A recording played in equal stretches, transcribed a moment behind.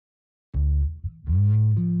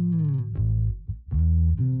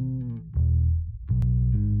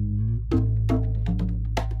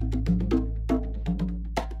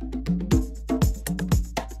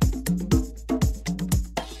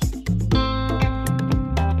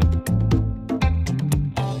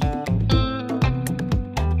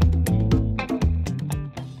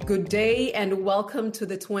Good day and welcome to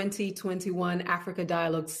the 2021 Africa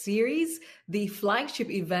Dialogue Series, the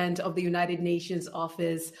flagship event of the United Nations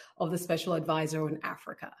Office of the Special Advisor on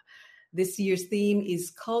Africa. This year's theme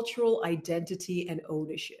is Cultural Identity and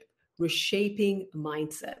Ownership, Reshaping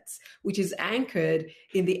Mindsets, which is anchored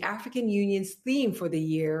in the African Union's theme for the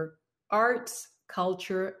year, Arts,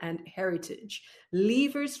 Culture, and Heritage,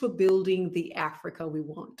 Levers for Building the Africa We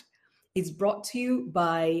Want. It's brought to you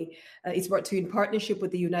in partnership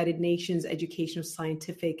with the United Nations Educational,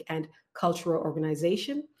 Scientific, and Cultural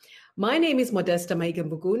Organization. My name is Modeste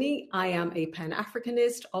Mahiga-Mbughuni. I am a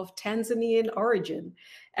Pan-Africanist of Tanzanian origin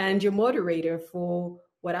and your moderator for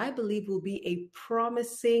what I believe will be a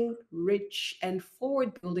promising, rich, and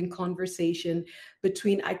forward-building conversation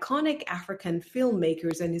between iconic African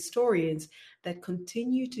filmmakers and historians that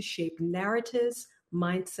continue to shape narratives,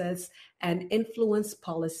 mindsets, and influence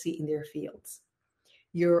policy in their fields.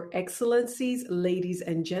 Your Excellencies, ladies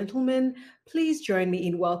and gentlemen, please join me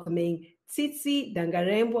in welcoming Tsitsi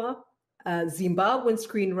Dangarembga, a Zimbabwean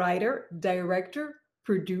screenwriter, director,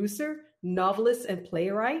 producer, novelist, and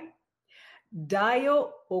playwright;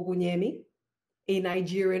 Dayo Ogunyemi, a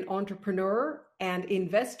Nigerian entrepreneur and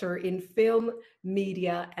investor in film,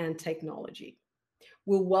 media, and technology.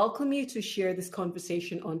 We'll welcome you to share this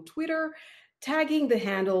conversation on Twitter, tagging the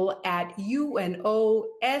handle at UNOSAA1,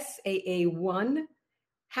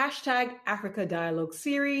 hashtag Africa Dialogue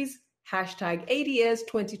Series, hashtag ADS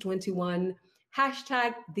 2021,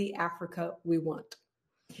 hashtag The Africa We Want.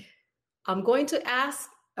 I'm going to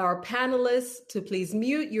ask our panelists to please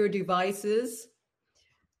mute your devices,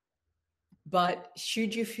 but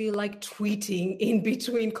should you feel like tweeting in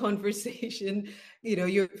between conversation,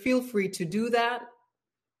 you feel free to do that.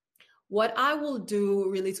 What I will do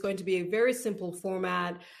really is going to be a very simple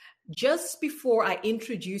format. Just before I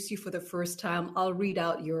introduce you for the first time, I'll read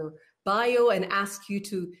out your bio and ask you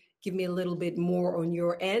to give me a little bit more on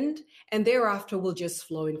your end. And thereafter, we'll just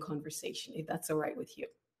flow in conversation, if that's all right with you.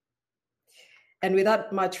 And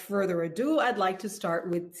without much further ado, I'd like to start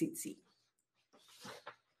with Tsitsi.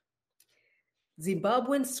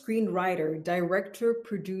 Zimbabwean screenwriter, director,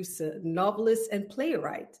 producer, novelist, and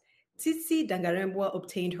playwright, Tsitsi Dangarembga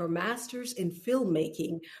obtained her master's in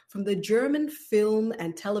filmmaking from the German Film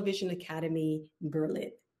and Television Academy in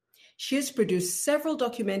Berlin. She has produced several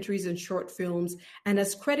documentaries and short films and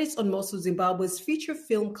has credits on most of Zimbabwe's feature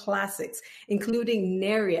film classics, including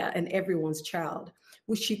Neria and Everyone's Child,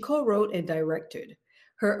 which she co-wrote and directed.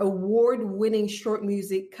 Her award-winning short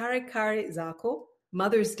music, Kare Kare Zako,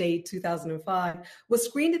 Mother's Day 2005, was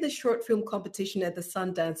screened in the short film competition at the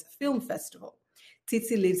Sundance Film Festival.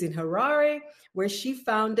 Tsitsi lives in Harare, where she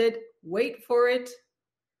founded, wait for it,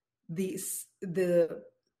 the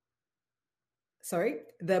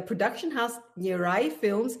production house Nyerai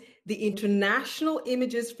Films, the International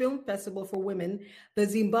Images Film Festival for Women, the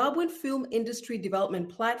Zimbabwean Film Industry Development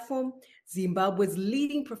Platform, Zimbabwe's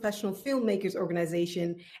leading professional filmmakers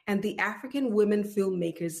organization, and the African Women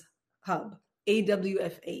Filmmakers Hub,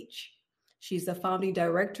 AWFH. She's the founding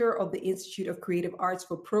director of the Institute of Creative Arts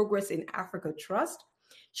for Progress in Africa Trust.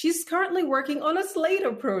 She's currently working on a slate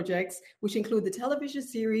of projects, which include the television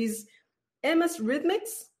series Emma's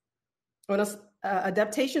Rhythmics, on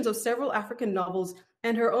adaptations of several African novels,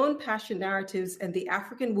 and her own passion narratives and the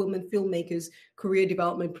African Women Filmmakers Career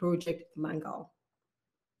Development Project, Mangal.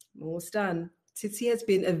 Almost done. Tsitsi has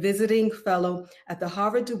been a visiting fellow at the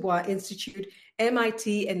Harvard Dubois Institute,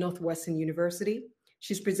 MIT, and Northwestern University.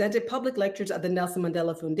 She's presented public lectures at the Nelson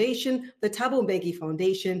Mandela Foundation, the Thabo Mbeki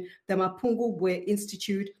Foundation, the Mapungubwe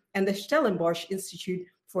Institute, and the Stellenbosch Institute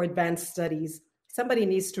for Advanced Studies. Somebody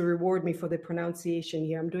needs to reward me for the pronunciation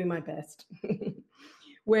here. I'm doing my best.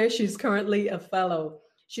 Where she's currently a fellow.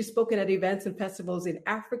 She's spoken at events and festivals in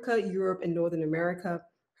Africa, Europe, and Northern America.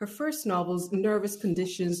 Her first novel, Nervous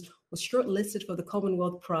Conditions, was shortlisted for the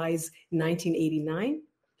Commonwealth Prize in 1989.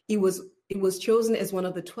 It was chosen as one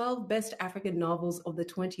of the 12 best African novels of the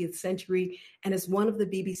 20th century and as one of the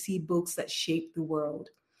BBC books that shaped the world.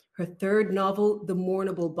 Her third novel, The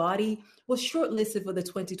Mournable Body, was shortlisted for the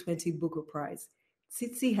 2020 Booker Prize.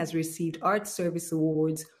 Tsitsi has received Art Service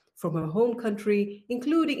Awards from her home country,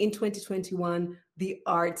 including in 2021, the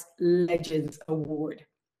Arts Legends Award.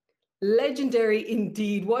 Legendary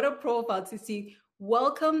indeed. What a profile, Tsitsi.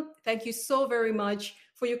 Welcome. Thank you so very much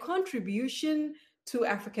for your contribution to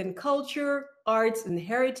African culture, arts, and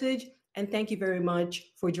heritage. And thank you very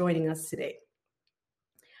much for joining us today.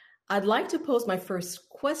 I'd like to pose my first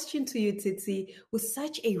question to you, Tsitsi. With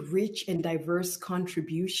such a rich and diverse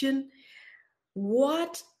contribution,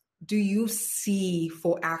 what do you see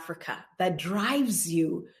for Africa that drives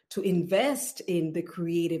you to invest in the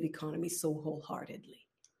creative economy so wholeheartedly?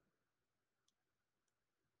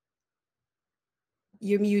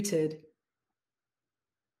 You're muted.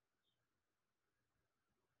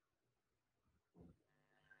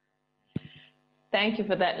 Thank you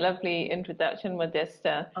for that lovely introduction,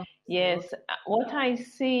 Modeste. Oh, yes, what I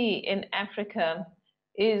see in Africa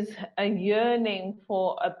is a yearning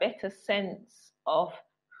for a better sense of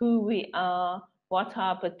who we are, what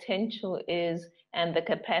our potential is, and the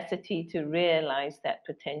capacity to realize that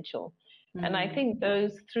potential. And I think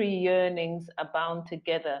those three yearnings are bound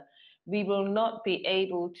together. We will not be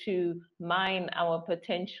able to mine our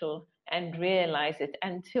potential and realize it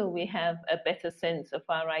until we have a better sense of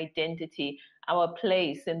our identity, our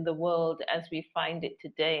place in the world as we find it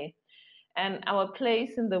today. And our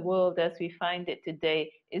place in the world as we find it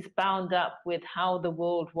today is bound up with how the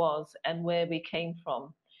world was and where we came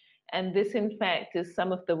from. And this, in fact, is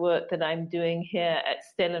some of the work that I'm doing here at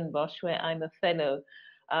Stellenbosch, where I'm a fellow.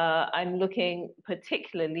 I'm looking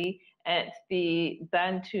particularly at the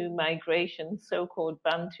Bantu migration, so-called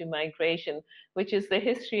Bantu migration, which is the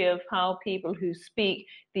history of how people who speak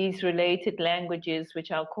these related languages,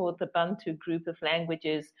 which are called the Bantu group of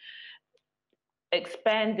languages,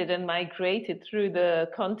 expanded and migrated through the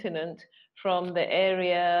continent from the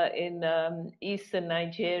area in eastern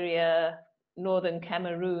Nigeria, northern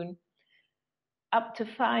Cameroon, up to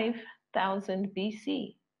 5,000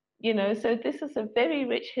 BC. You know, so this is a very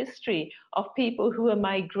rich history of people who are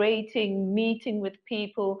migrating, meeting with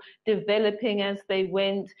people, developing as they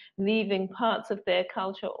went, leaving parts of their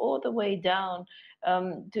culture all the way down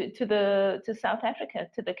to South Africa,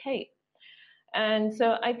 to the Cape. And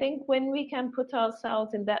so I think when we can put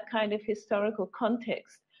ourselves in that kind of historical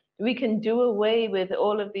context, we can do away with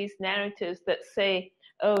all of these narratives that say,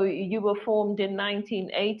 oh, you were formed in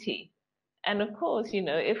 1980. And of course, you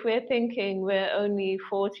know, if we're thinking we're only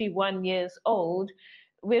 41 years old,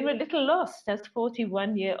 we're a little lost, as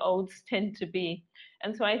 41-year-olds tend to be.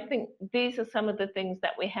 And so I think these are some of the things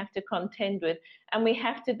that we have to contend with. And we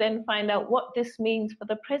have to then find out what this means for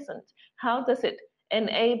the present. How does it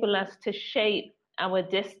enable us to shape our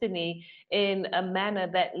destiny in a manner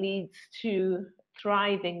that leads to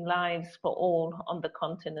thriving lives for all on the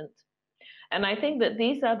continent? And I think that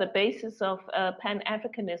these are the basis of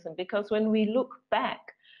Pan-Africanism, because when we look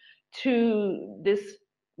back to this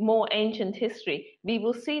more ancient history, we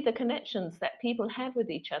will see the connections that people had with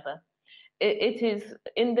each other. It is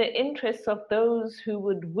in the interests of those who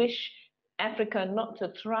would wish Africa not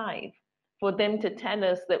to thrive, for them to tell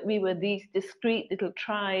us that we were these discrete little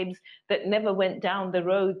tribes that never went down the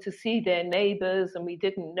road to see their neighbors, and we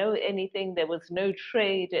didn't know anything, there was no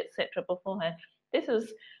trade, etc. beforehand. This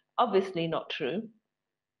is obviously not true.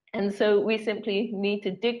 And so we simply need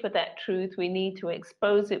to dig for that truth, we need to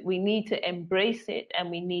expose it, we need to embrace it,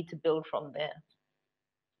 and we need to build from there.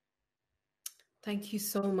 Thank you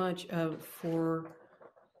so much for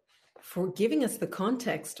giving us the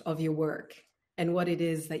context of your work and what it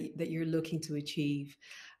is that you're looking to achieve.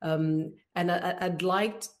 And I'd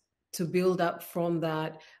like to build up from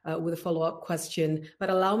that with a follow-up question, but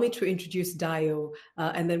allow me to introduce Dayo,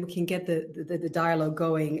 and then we can get the dialogue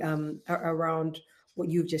going around what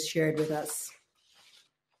you've just shared with us.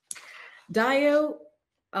 Dayo,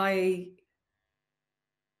 I'm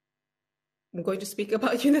going to speak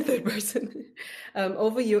about you in the third person.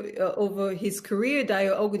 Over his career,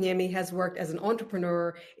 Dayo Ogunyemi has worked as an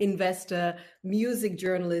entrepreneur, investor, music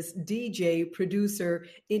journalist, DJ, producer,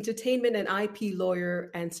 entertainment and IP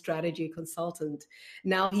lawyer, and strategy consultant.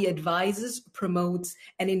 Now he advises, promotes,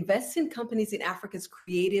 and invests in companies in Africa's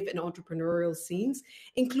creative and entrepreneurial scenes,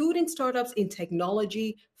 including startups in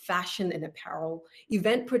technology, fashion and apparel,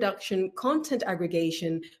 event production, content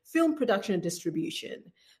aggregation, film production and distribution.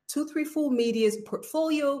 234 Media's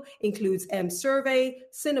portfolio includes M-Survey,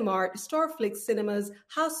 Cinemart, Starflix Cinemas,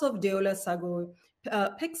 House of Deola Sago,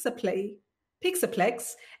 Pixaplex,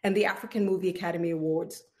 and the African Movie Academy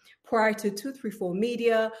Awards. Prior to 234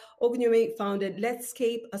 Media, Ogunyemi founded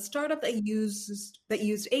Letscape, a startup that used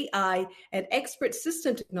AI and expert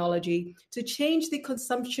system technology to change the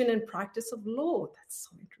consumption and practice of law. That's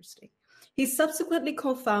so interesting. He subsequently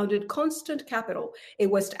co-founded Constant Capital, a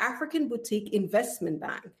West African boutique investment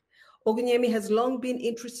bank. Ogunyemi has long been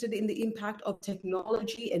interested in the impact of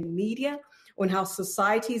technology and media on how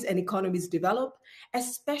societies and economies develop,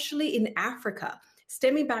 especially in Africa,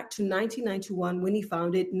 stemming back to 1991 when he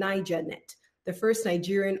founded NigerNet, the first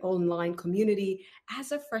Nigerian online community,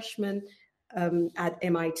 as a freshman at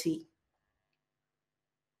MIT.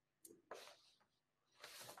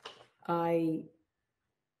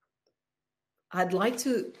 I'd like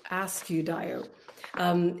to ask you, Dayo,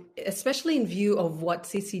 especially in view of what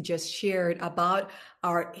Tsitsi just shared about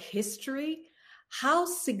our history, how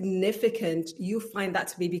significant you find that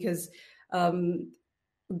to be, because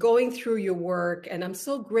going through your work, and I'm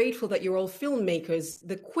so grateful that you're all filmmakers.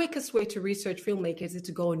 The quickest way to research filmmakers is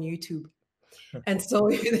to go on YouTube. And so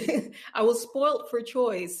I was spoiled for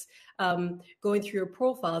choice going through your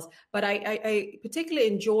profiles, but I particularly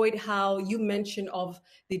enjoyed how you mentioned of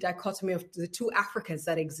the dichotomy of the two Africas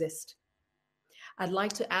that exist. I'd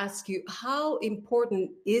like to ask you, how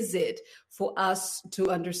important is it for us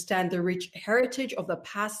to understand the rich heritage of the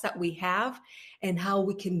past that we have and how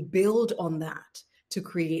we can build on that to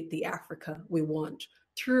create the Africa we want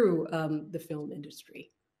through the film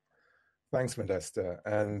industry? Thanks, Modeste.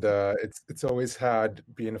 And it's always hard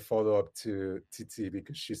being a follow-up to Tsitsi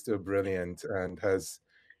because she's so brilliant and has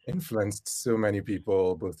influenced so many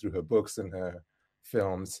people, both through her books and her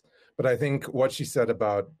films. But I think what she said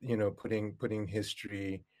about, putting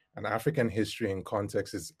history and African history in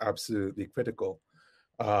context is absolutely critical.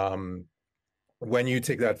 When you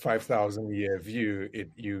take that 5,000-year view,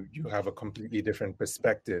 you have a completely different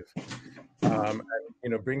perspective. And,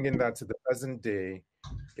 bringing that to the present day,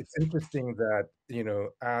 it's interesting that,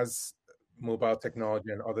 as mobile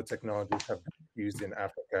technology and other technologies have been used in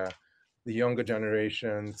Africa, the younger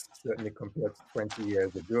generations, certainly compared to 20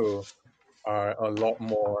 years ago, are a lot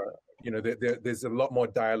more, there's a lot more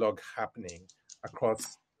dialogue happening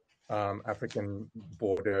across African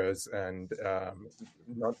borders and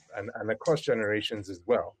across generations as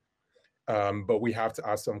well. But we have to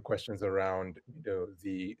ask some questions around,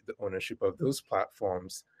 the ownership of those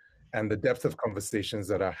platforms and the depth of conversations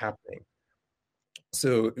that are happening.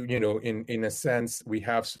 So, in a sense, we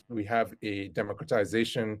have a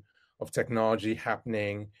democratization of technology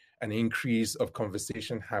happening, an increase of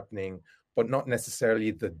conversation happening, but not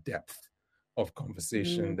necessarily the depth of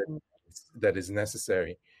conversation that is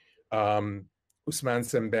necessary. Ousmane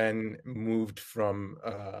Sembène moved from,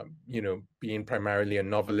 being primarily a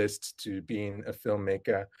novelist to being a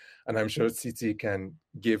filmmaker. And I'm sure Tsitsi can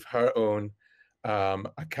give her own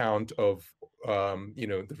account of,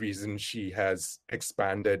 the reason she has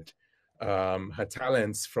expanded her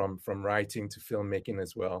talents from writing to filmmaking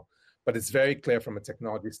as well. But it's very clear from a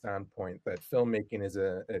technology standpoint that filmmaking is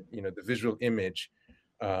the visual image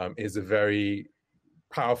is a very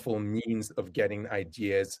powerful means of getting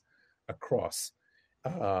ideas across.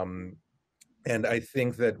 And I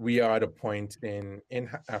think that we are at a point in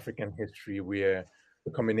African history where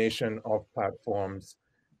the combination of platforms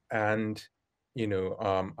and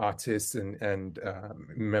artists and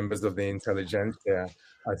members of the intelligentsia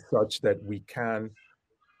are such that we can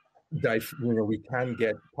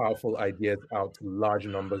get powerful ideas out to large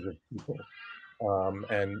numbers of people.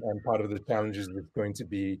 And part of the challenges is going to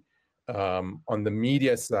be on the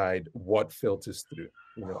media side, what filters through?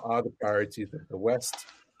 Are the priorities of the West,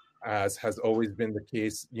 as has always been the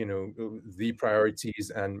case, the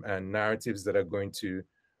priorities and narratives that are going to,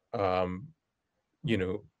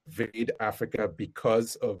 invade Africa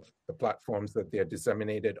because of the platforms that they're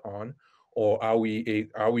disseminated on? Or are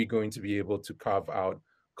we going to be able to carve out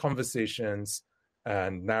conversations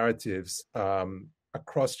and narratives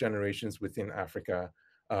across generations within Africa,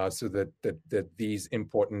 so that these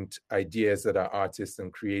important ideas that our artists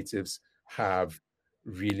and creatives have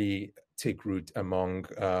really take root among,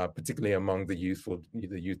 particularly among the youth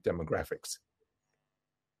demographics.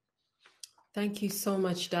 Thank you so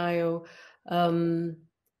much, Dio.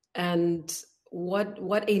 And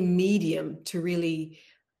what a medium to really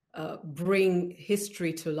bring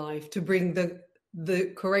history to life, to bring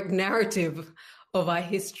the correct narrative of our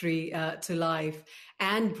history to life,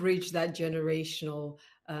 and bridge that generational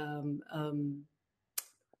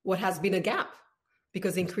what has been a gap,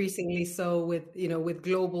 because increasingly so with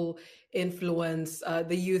global influence,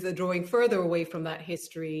 the youth are drawing further away from that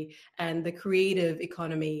history, and the creative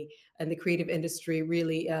economy and the creative industry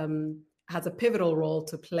really has a pivotal role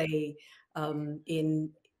to play in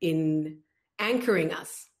anchoring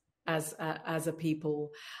us as a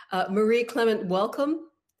people. Marie Clement, welcome.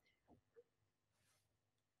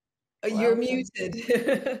 You're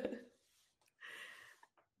muted.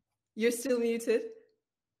 You're still muted.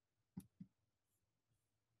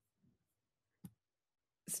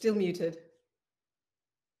 Still muted.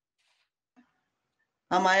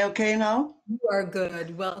 Am I okay now? You are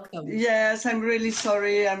good. Welcome. Yes, I'm really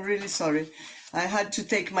sorry. I had to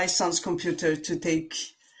take my son's computer to take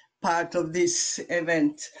part of this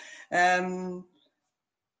event.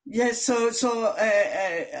 Yes, so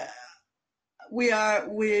I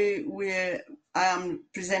am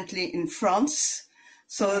presently in France.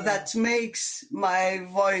 So that makes my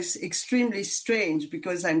voice extremely strange,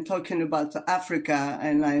 because I'm talking about Africa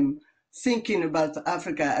and I'm thinking about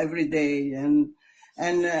Africa every day. And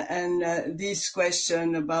this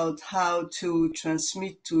question about how to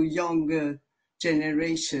transmit to younger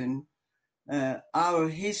generation, our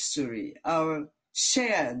history, our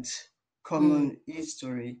shared common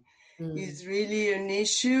history is really an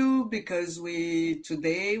issue, because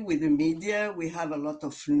today with the media, we have a lot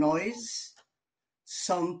of noise.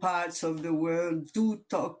 Some parts of the world do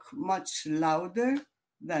talk much louder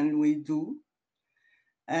than we do.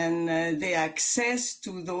 And the access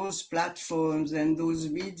to those platforms and those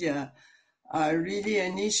media are really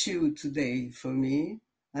an issue today for me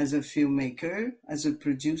as a filmmaker, as a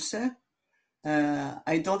producer.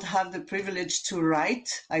 I don't have the privilege to write.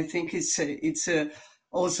 I think it's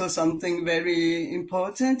also something very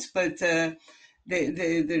important, but the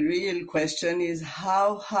real question is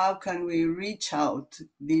how can we reach out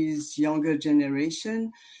these younger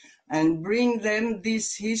generation and bring them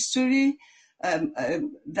this history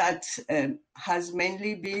that has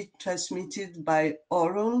mainly been transmitted by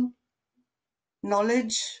oral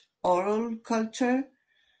knowledge, oral culture,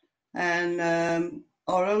 and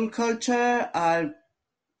oral culture are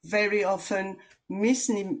very often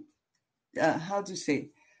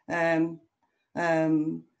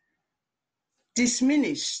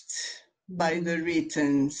diminished by the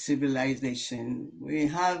written civilization. We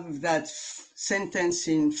have that sentence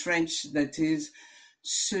in French that is,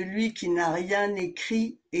 celui qui n'a rien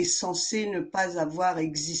écrit est censé ne pas avoir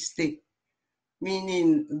existé.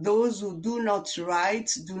 Meaning, those who do not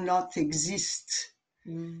write do not exist.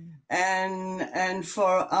 And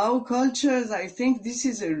for our cultures, I think this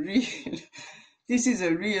is a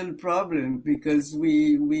real problem, because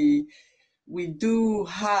we do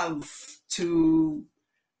have to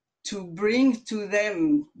bring to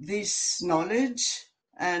them this knowledge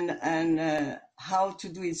and how to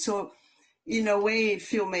do it. So in a way,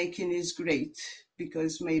 filmmaking is great,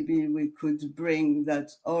 because maybe we could bring that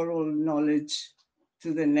oral knowledge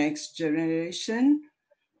to the next generation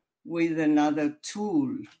with another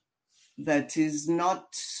tool that is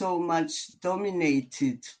not so much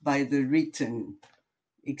dominated by the written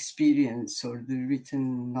experience or the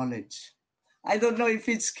written knowledge. I don't know if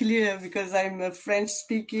it's clear, because I'm a French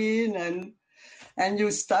speaking and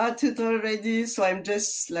you started already, so I'm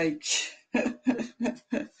just like...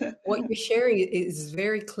 What you're sharing is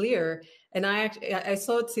very clear. And I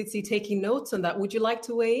saw Tsitsi taking notes on that. Would you like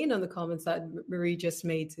to weigh in on the comments that Marie just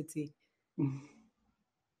made, Tsitsi?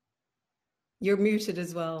 You're muted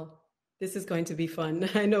as well. This is going to be fun.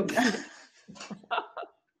 I know.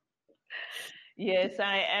 Yes,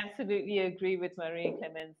 I absolutely agree with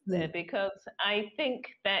Marie-Clémence there, because I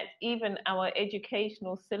think that even our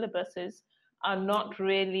educational syllabuses are not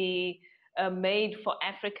really made for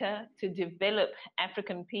Africa, to develop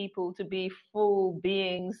African people to be full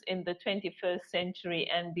beings in the 21st century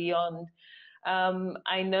and beyond.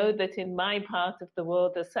 I know that in my part of the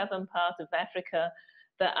world, the southern part of Africa,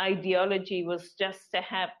 the ideology was just to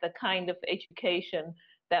have the kind of education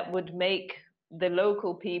that would make the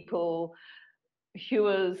local people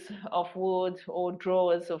hewers of wood or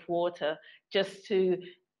drawers of water, just to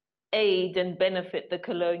aid and benefit the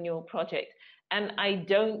colonial project. And I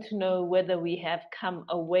don't know whether we have come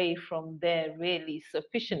away from there really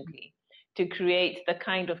sufficiently to create the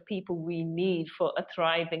kind of people we need for a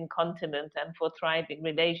thriving continent and for thriving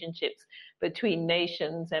relationships between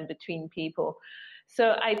nations and between people.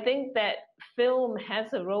 So I think that film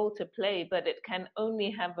has a role to play, but it can only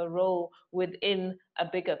have a role within a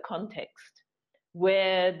bigger context,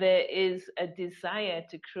 where there is a desire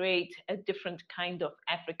to create a different kind of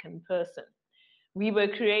African person. We were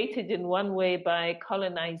created in one way by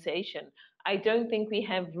colonization. I don't think we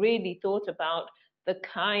have really thought about the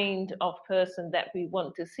kind of person that we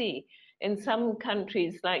want to see. In some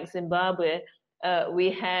countries like Zimbabwe,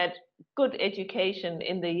 we had good education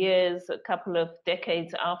in the years, a couple of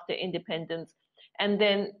decades after independence, and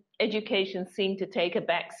then education seemed to take a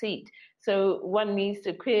back seat. So one needs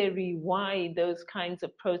to query why those kinds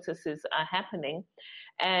of processes are happening,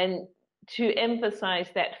 and to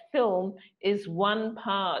emphasize that film is one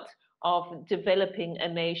part of developing a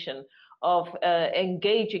nation, of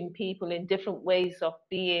engaging people in different ways of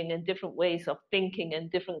being and different ways of thinking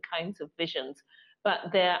and different kinds of visions.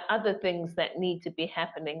 But there are other things that need to be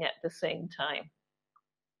happening at the same time.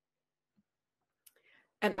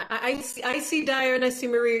 And I see Dyer and I see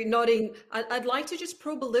Marie nodding. I'd like to just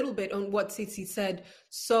probe a little bit on what Tsitsi said.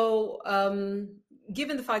 So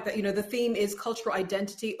given the fact that, you know, the theme is cultural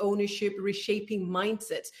identity, ownership, reshaping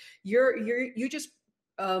mindset, you just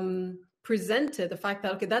presented the fact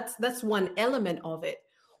that, okay, that's one element of it.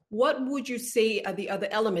 What would you say are the other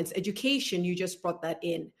elements? Education, you just brought that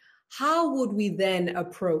in. How would we then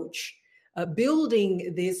approach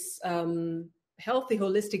building this healthy,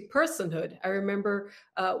 holistic personhood. I remember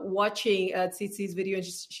watching Tsitsi's video, and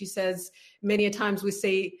she says many a times we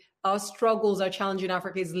say our struggles, our challenge in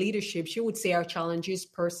Africa is leadership. She would say our challenge is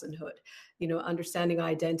personhood, understanding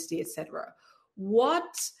identity, etc.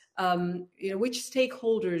 What, which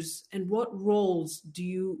stakeholders and what roles do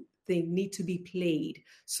you think need to be played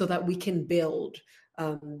so that we can build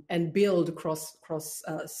and build cross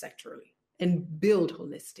sectorally and build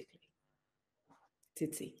holistically?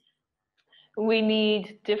 Tsitsi. We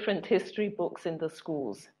need different history books in the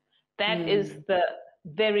schools. That is the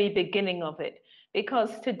very beginning of it.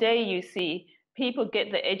 Because today, you see, people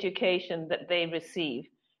get the education that they receive,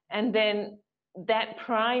 and then that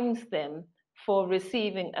primes them for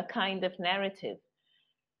receiving a kind of narrative.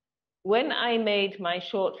 When I made my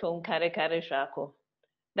short film, Kare Kare Shako,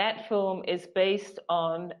 that film is based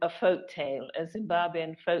on a folk tale, a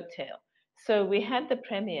Zimbabwean folk tale. So we had the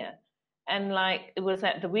premiere, and it was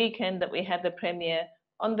at the weekend that we had the premiere.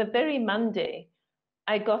 On the very Monday,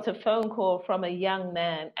 I got a phone call from a young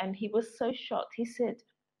man, and he was so shocked. He said,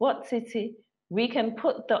 "What, Tsitsi? We can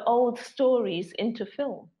put the old stories into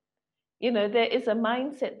film." There is a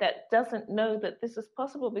mindset that doesn't know that this is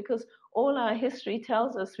possible, because all our history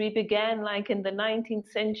tells us we began in the 19th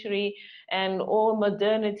century, and all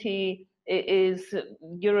modernity is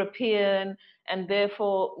European, and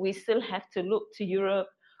therefore we still have to look to Europe.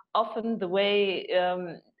 Often the way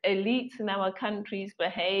elites in our countries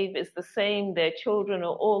behave is the same. Their children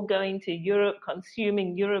are all going to Europe,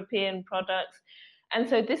 consuming European products. And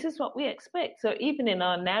so this is what we expect. So even in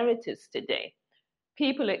our narratives today,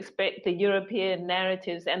 people expect the European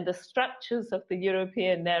narratives and the structures of the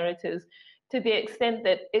European narratives, to the extent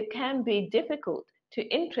that it can be difficult to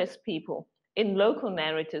interest people in local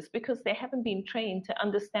narratives, because they haven't been trained to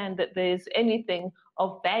understand that there's anything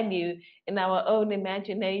of value in our own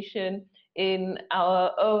imagination, in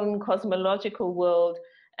our own cosmological world,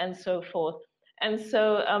 and so forth. And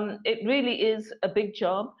so it really is a big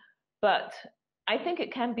job, but I think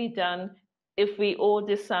it can be done if we all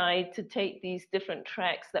decide to take these different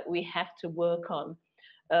tracks that we have to work on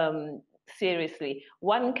seriously.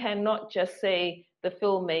 One cannot just say the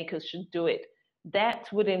filmmakers should do it.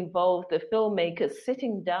 That would involve the filmmakers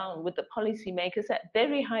sitting down with the policymakers at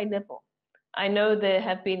very high level. I know there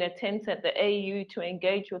have been attempts at the AU to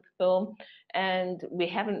engage with film, and we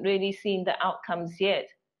haven't really seen the outcomes yet.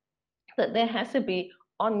 But there has to be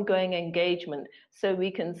ongoing engagement so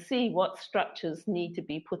we can see what structures need to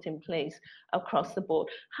be put in place across the board.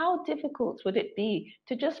 How difficult would it be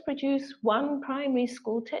to just produce one primary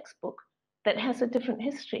school textbook that has a different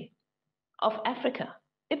history of Africa?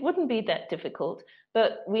 It wouldn't be that difficult,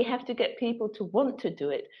 but we have to get people to want to do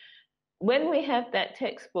it. When we have that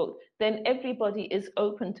textbook, then everybody is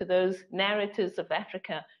open to those narratives of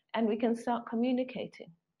Africa, and we can start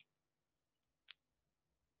communicating.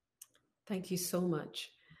 Thank you so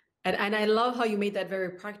much. And I love how you made that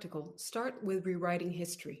very practical. Start with rewriting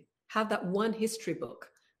history. Have that one history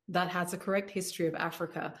book that has a correct history of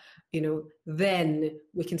Africa, then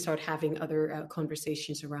we can start having other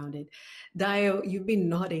conversations around it. Dio, you've been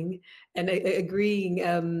nodding and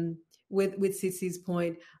agreeing with Tsitsi's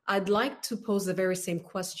point. I'd like to pose the very same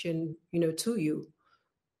question, to you.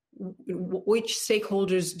 Which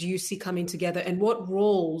stakeholders do you see coming together, and what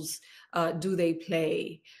roles do they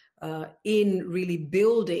play in really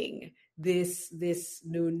building this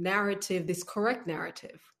new narrative, this correct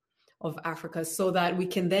narrative of Africa, so that we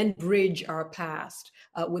can then bridge our past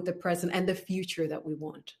with the present and the future that we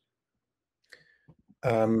want?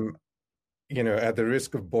 At the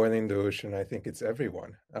risk of boiling the ocean, I think it's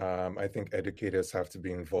everyone. I think educators have to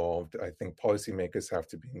be involved. I think policymakers have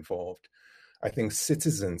to be involved. I think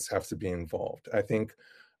citizens have to be involved. I think,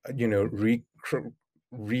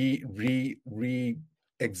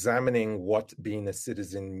 re-examining what being a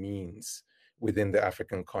citizen means within the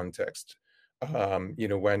African context. When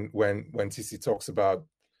Tsitsi talks about,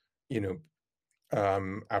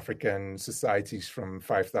 African societies from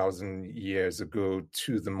 5,000 years ago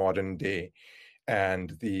to the modern day,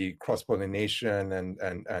 and the cross-pollination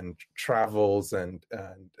and travels and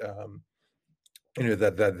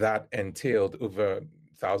that entailed over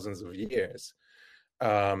thousands of years.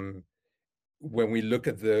 When we look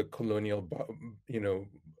at the colonial,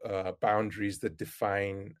 boundaries that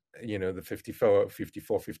define, the 54,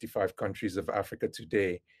 55 countries of Africa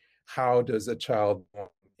today, how does a child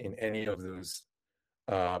in any of those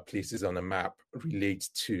places on a map relate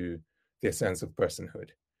to their sense of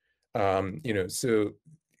personhood? So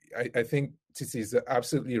I think Tsitsi is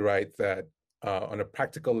absolutely right that on a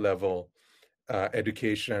practical level,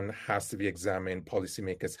 education has to be examined,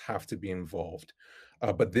 policymakers have to be involved.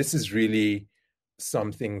 But this is really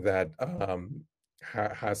something that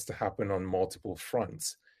has to happen on multiple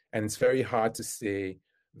fronts. And it's very hard to say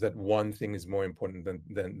that one thing is more important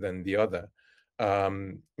than the other.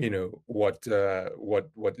 You know, what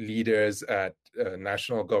leaders at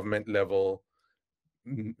national government level,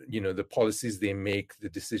 you know, the policies they make, the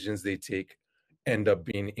decisions they take end up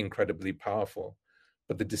being incredibly powerful.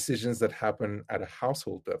 But the decisions that happen at a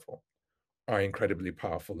household level are incredibly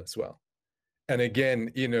powerful as well. And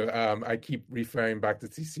again, you know, I keep referring back to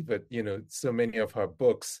Tsitsi, but, you know, so many of her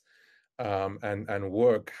books and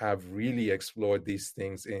work have really explored these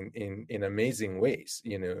things in amazing ways.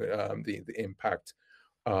 You know, the impact,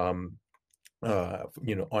 you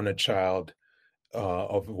know, on a child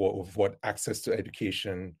of what access to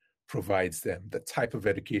education provides them, the type of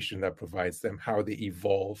education that provides them, how they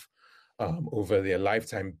evolve over their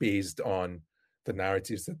lifetime based on the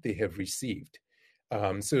narratives that they have received.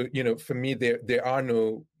 So, you know, for me, there are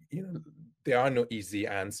no easy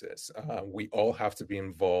answers. We all have to be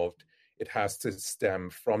involved. It has to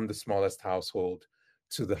stem from the smallest household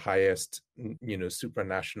to the highest, you know,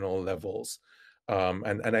 supranational levels.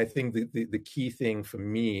 And I think the key thing for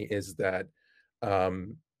me is that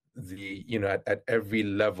you know, at every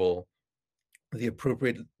level, the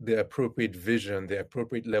appropriate vision, the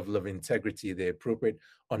appropriate level of integrity, the appropriate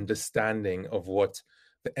understanding of what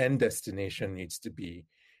the end destination needs to be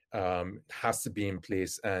has to be in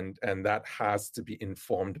place, and that has to be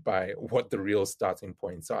informed by what the real starting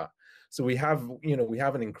points are. So we have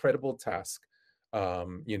an incredible task,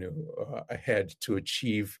 you know, ahead to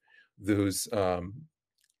achieve those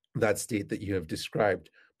that state that you have described.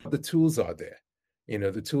 But the tools are there, you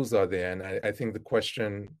know, the tools are there, and I think the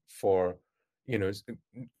question for, you know,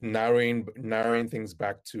 narrowing things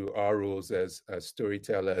back to our roles as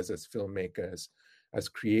storytellers, as filmmakers, as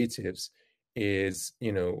creatives, is,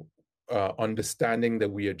 you know, understanding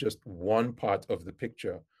that we are just one part of the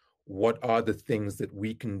picture. What are the things that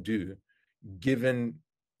we can do, given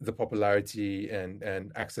the popularity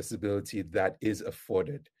and accessibility that is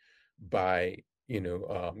afforded by, you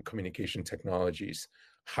know, communication technologies?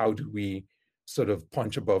 How do we sort of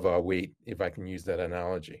punch above our weight, if I can use that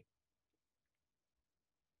analogy?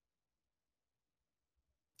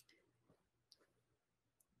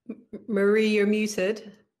 Marie, you're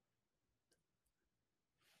muted.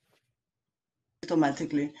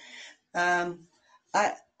 Automatically.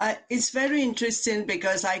 It's very interesting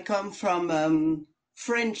because I come from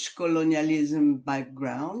French colonialism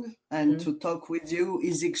background, and to talk with you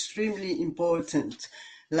is extremely important.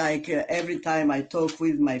 Like every time I talk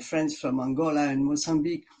with my friends from Angola and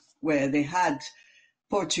Mozambique, where they had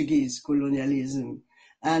Portuguese colonialism.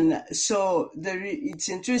 And so it's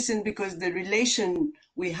interesting because the relation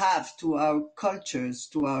we have to our cultures,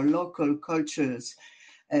 to our local cultures,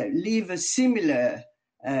 leave a similar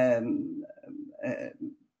how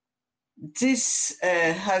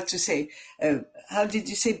did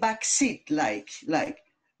you say, backseat, like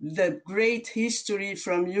the great history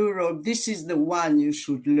from Europe, this is the one you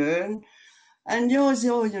should learn. And yours,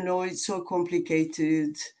 oh, you know, it's so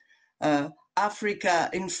complicated. Africa,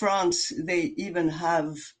 in France, they even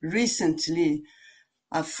have recently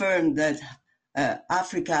affirmed that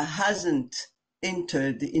Africa hasn't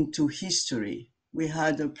entered into history. We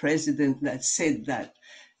had a president that said that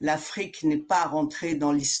l'Afrique n'est pas rentrée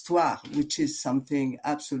dans l'histoire, which is something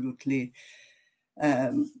absolutely,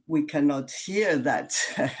 we cannot hear that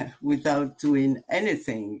without doing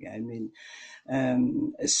anything. I mean,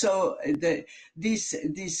 so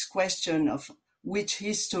this question of which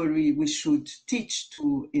history we should teach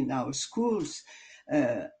to in our schools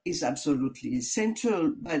is absolutely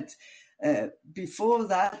central. But before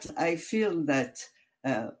that, I feel that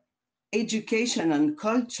education and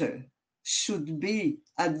culture should be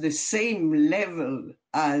at the same level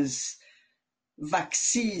as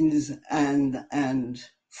vaccines and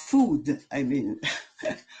food. I mean,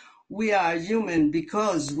 we are human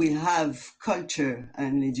because we have culture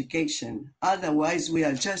and education. Otherwise, we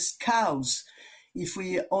are just cows. If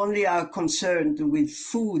we only are concerned with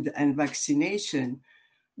food and vaccination,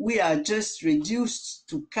 we are just reduced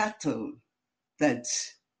to cattle that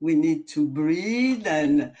we need to breed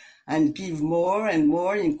and give more and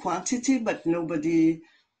more in quantity, but nobody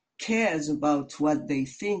cares about what they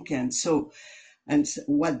think and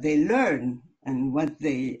what they learn and what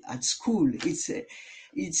they at school. It's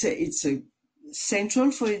a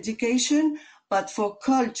central for education, but for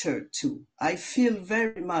culture too. I feel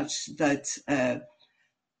very much that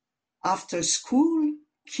after school,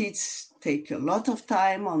 kids take a lot of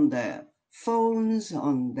time on their phones,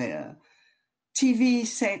 on their TV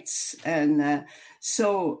sets, and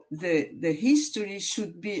so the history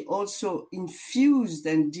should be also infused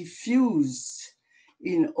and diffused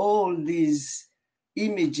in all these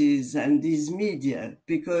images and these media,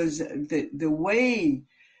 because the way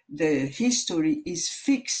the history is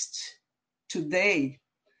fixed today,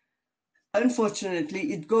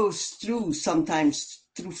 unfortunately, it goes through sometimes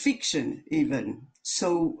through fiction even.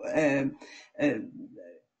 So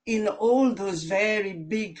in all those very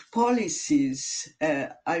big policies,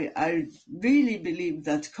 I really believe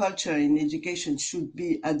that culture in education should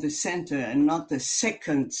be at the center and not a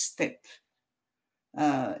second step.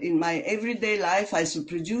 In my everyday life as a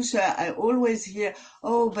producer, I always hear,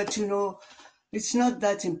 oh, but you know, it's not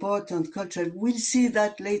that important, culture. We'll see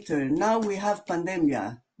that later. Now we have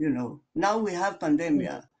pandemia, you know. Now we have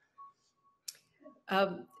pandemia.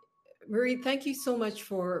 Marie, thank you so much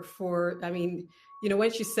for, I mean, you know,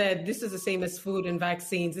 when she said this is the same as food and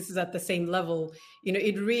vaccines, this is at the same level, you know,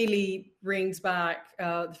 it really brings back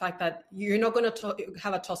the fact that you're not going to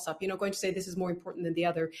have a toss-up. You're not going to say this is more important than the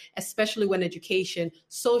other, especially when education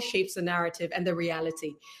so shapes the narrative and the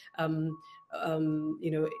reality, you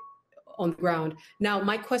know, on the ground. Now,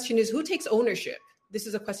 my question is, who takes ownership? This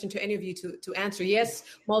is a question to any of you to answer. Yes,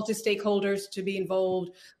 multi-stakeholders to be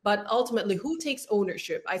involved, but ultimately, who takes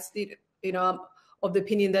ownership? I see, you know, of the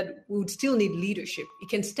opinion that we would still need leadership. It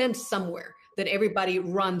can stem somewhere that everybody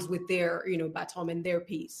runs with their, you know, baton and their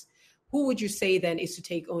piece. Who would you say then is to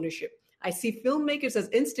take ownership? I see filmmakers as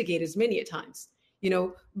instigators many a times, you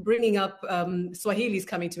know, bringing up Swahili is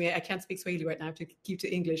coming to me. I can't speak Swahili right now, I have to keep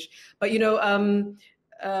to English. But, you know,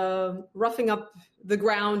 roughing up the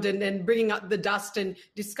ground and then bringing up the dust and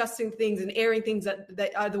discussing things and airing things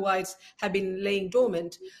that otherwise have been laying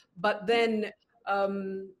dormant. But then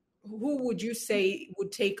who would you say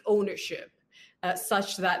would take ownership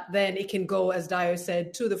such that then it can go, as Dio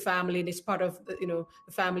said, to the family and it's part of the, you know,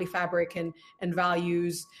 the family fabric and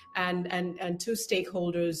values and to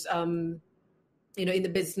stakeholders, you know, in the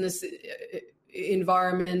business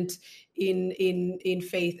environment, in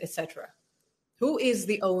faith, etc. Who is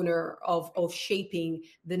the owner of shaping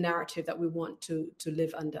the narrative that we want to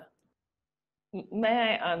live under?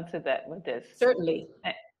 May I answer that, Modeste? Certainly.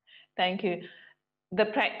 Thank you. The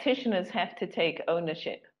practitioners have to take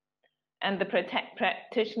ownership, and the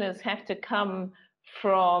practitioners have to come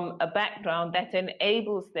from a background that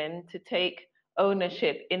enables them to take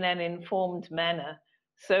ownership in an informed manner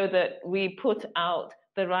so that we put out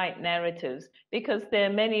the right narratives, because there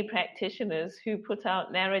are many practitioners who put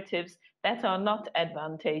out narratives that are not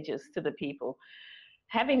advantageous to the people.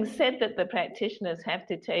 Having said that the practitioners have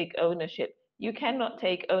to take ownership, you cannot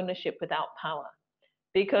take ownership without power,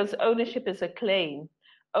 because ownership is a claim.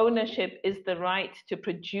 Ownership is the right to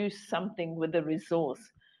produce something with a resource.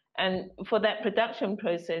 And for that production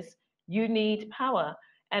process, you need power,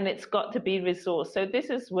 and it's got to be resourced. So this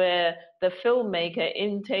is where the filmmaker,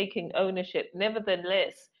 in taking ownership,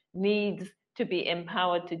 nevertheless needs to be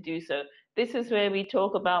empowered to do so. This is where we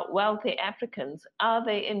talk about wealthy Africans. Are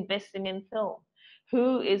they investing in film?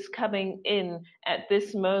 Who is coming in at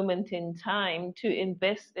this moment in time to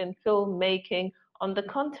invest in filmmaking on the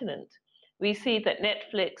continent? We see that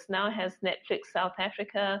Netflix now has Netflix South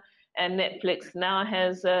Africa, and Netflix now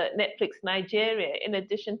has Netflix Nigeria, in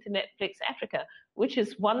addition to Netflix Africa, which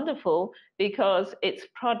is wonderful because it's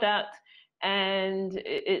product and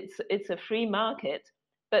it's a free market.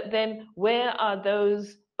 But then where are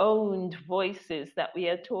those owned voices that we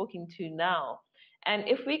are talking to now? And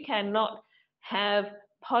if we cannot have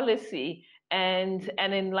policy and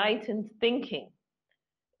an enlightened thinking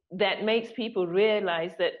that makes people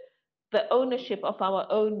realize that the ownership of our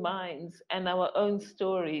own minds and our own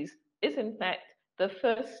stories is in fact the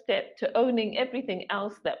first step to owning everything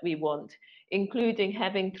else that we want, including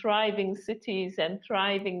having thriving cities and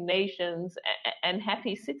thriving nations and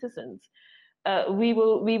happy citizens. We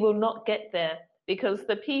will not get there because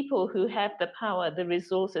the people who have the power, the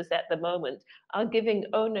resources at the moment, are giving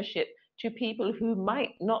ownership to people who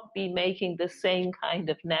might not be making the same kind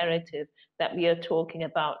of narrative that we are talking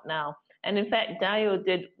about now. And in fact, Dio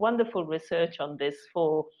did wonderful research on this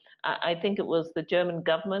for, I think it was the German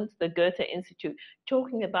government, the Goethe Institute,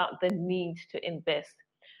 talking about the need to invest.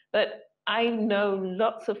 But I know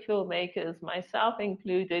lots of filmmakers, myself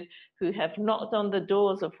included, who have knocked on the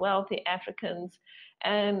doors of wealthy Africans,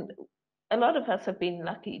 and a lot of us have been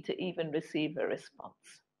lucky to even receive a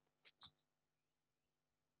response.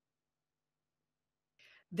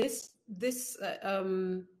 This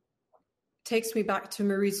takes me back to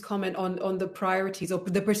Marie's comment on the priorities, or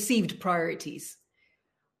the perceived priorities.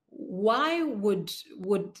 Why would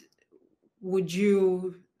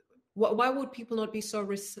people not be so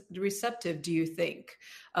receptive, do you think,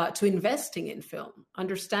 to investing in film,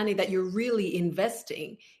 understanding that you're really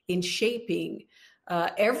investing in shaping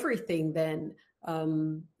everything then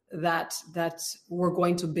that we're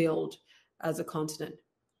going to build as a continent?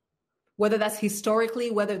 Whether that's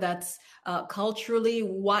historically, whether that's culturally,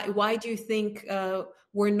 why do you think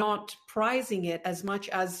we're not prizing it as much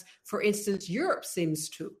as, for instance, Europe seems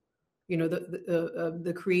to? You know,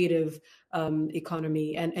 the creative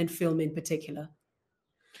economy and film in particular.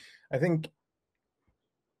 I think.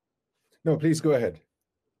 No, please go ahead.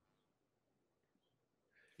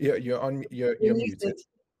 Yeah, you're muted,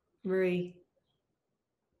 Marie.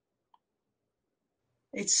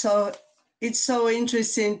 It's so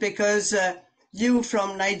interesting because you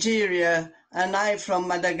from Nigeria and I from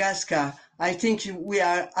Madagascar, I think we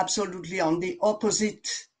are absolutely on the opposite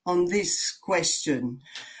on this question.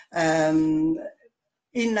 In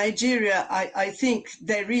Nigeria, I think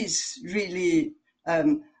there is really a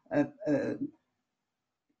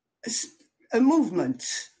movement.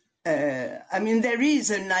 I mean, there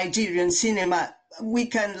is a Nigerian cinema. We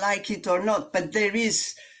can like it or not, but there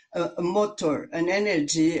is a motor, an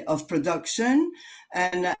energy of production,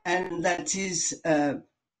 and that is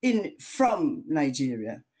from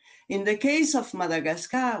Nigeria. In the case of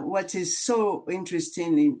Madagascar, what is so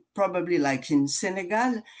interesting, probably like in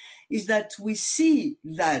Senegal, is that we see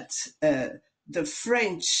that the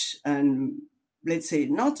French, and let's say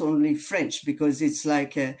not only French, because it's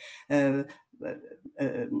like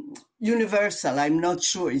Universal, I'm not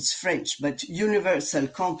sure it's French, but Universal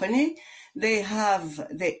company, they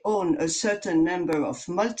own a certain number of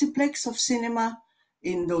multiplex of cinema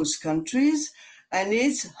in those countries, and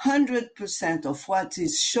it's 100% of what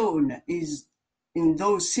is shown is in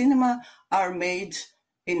those cinema are made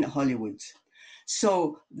in Hollywood.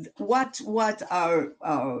 So what our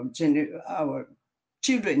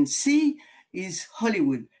children see is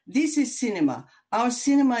Hollywood. This is cinema. Our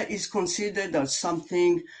cinema is considered as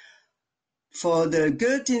something for the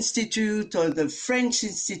Goethe Institute or the French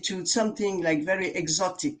Institute, something like very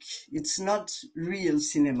exotic. It's not real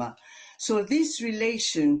cinema. So this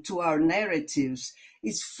relation to our narratives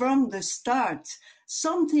is from the start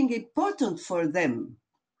something important for them.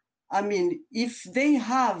 I mean, if they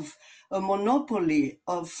have a monopoly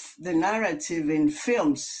of the narrative in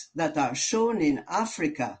films that are shown in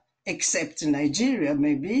Africa, except Nigeria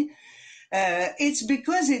maybe, it's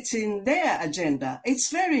because it's in their agenda.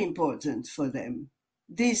 It's very important for them.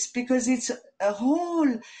 This, because it's a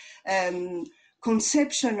whole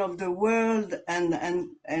conception of the world and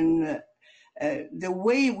the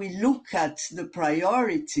way we look at the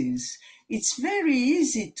priorities. It's very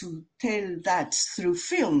easy to tell that through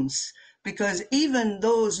films, because even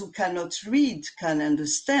those who cannot read can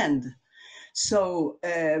understand. So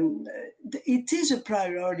it is a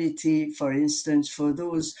priority, for instance, for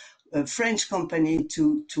those French company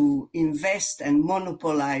to invest and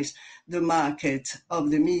monopolize the market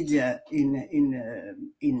of the media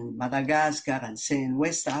in Madagascar and say in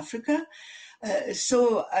West Africa.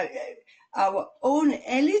 So our own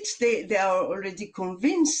elites, they are already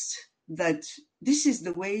convinced that this is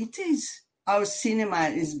the way it is. Our cinema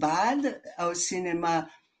is bad. Our cinema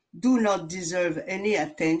do not deserve any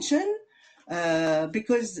attention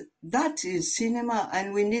because that is cinema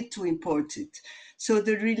and we need to import it. So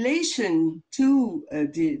the relation to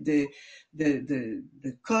the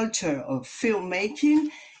culture of filmmaking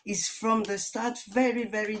is from the start very,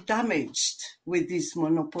 very damaged with this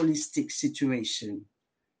monopolistic situation.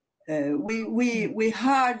 We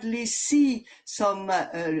hardly see some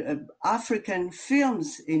African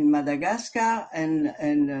films in Madagascar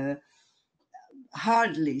and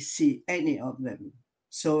hardly see any of them.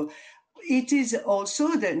 So it is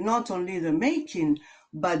also that not only the making,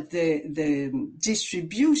 but the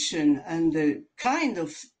distribution and the kind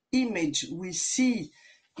of image we see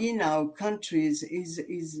in our countries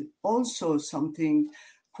is also something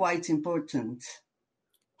quite important.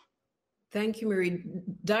 Thank you, Marie.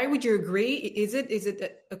 Dai, would you agree? Is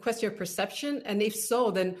it a question of perception? And if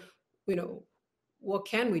so, then, what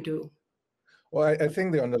can we do? Well, I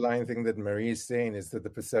think the underlying thing that Marie is saying is that the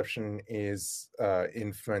perception is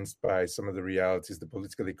influenced by some of the realities, the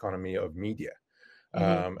political economy of media.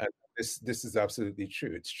 Mm-hmm. And this is absolutely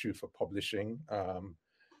true. It's true for publishing.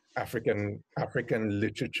 African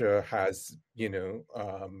literature has,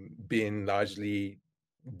 been largely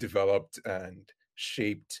developed and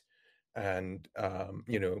shaped and,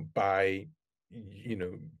 by,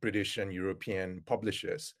 British and European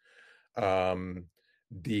publishers.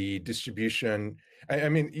 The distribution, I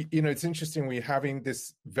mean, it's interesting. We're having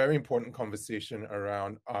this very important conversation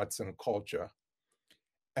around arts and culture.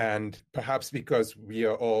 And perhaps because we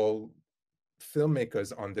are all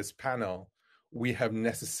filmmakers on this panel, we have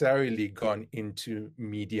necessarily gone into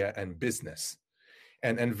media and business.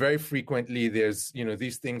 And very frequently there's,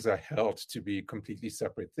 these things are held to be completely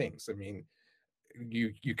separate things. I mean,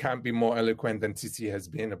 you can't be more eloquent than Tsitsi has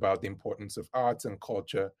been about the importance of arts and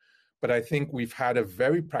culture. But I think we've had a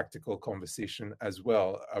very practical conversation as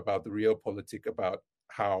well about the realpolitik, about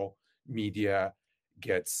how media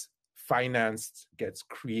gets financed, gets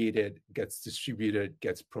created, gets distributed,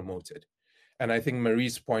 gets promoted. And I think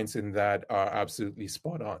Marie's points in that are absolutely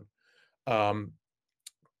spot on.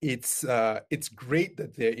 It's great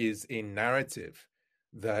that there is a narrative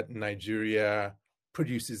that Nigeria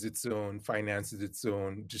produces its own, finances its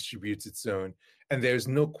own, distributes its own. And there's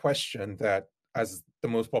no question that as the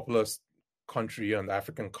most populous country on the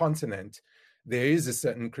African continent, there is a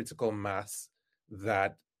certain critical mass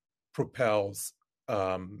that propels,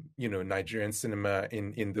 Nigerian cinema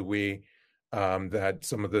in the way that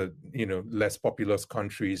some of the, less populous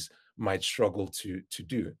countries might struggle to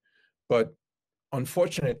do. But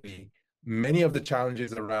unfortunately, many of the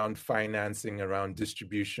challenges around financing, around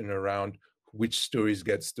distribution, around which stories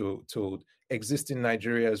gets told exist in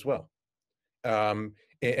Nigeria as well. And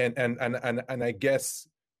I guess,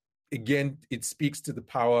 again, it speaks to the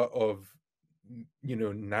power of,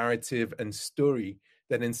 narrative and story,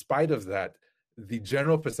 that in spite of that, the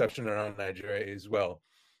general perception around Nigeria is, well,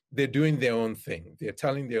 they're doing their own thing. They're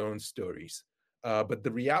telling their own stories. But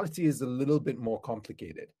the reality is a little bit more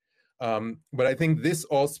complicated. But I think this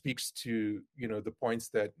all speaks to, the points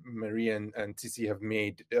that Marie and Tsitsi have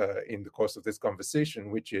made in the course of this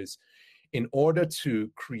conversation, which is, in order to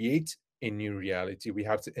create a new reality, we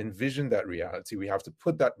have to envision that reality. We have to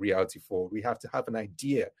put that reality forward. We have to have an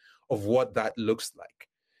idea of what that looks like.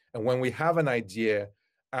 And when we have an idea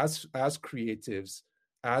as creatives,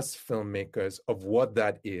 as filmmakers, of what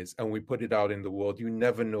that is, and we put it out in the world, you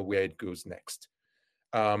never know where it goes next.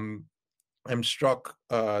 I'm struck,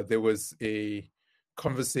 there was a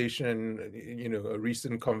conversation, a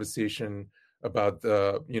recent conversation about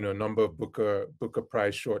the, number of Booker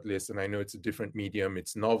Prize shortlists, and I know it's a different medium,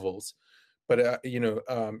 it's novels, but,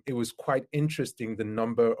 it was quite interesting, the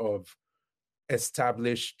number of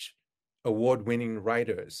established award-winning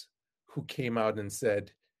writers who came out and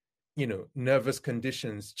said, nervous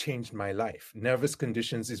conditions changed my life. Nervous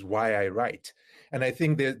conditions is why I write. And I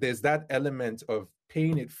think there's that element of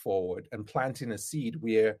paying it forward and planting a seed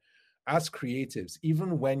where, as creatives,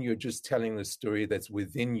 even when you're just telling a story that's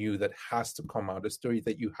within you that has to come out, a story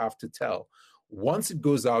that you have to tell, once it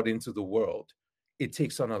goes out into the world, it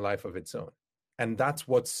takes on a life of its own. And that's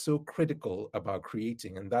what's so critical about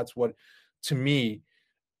creating. And that's what, to me,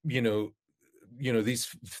 these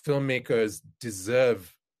filmmakers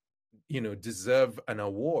deserve an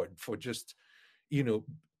award for just,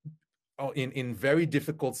 in very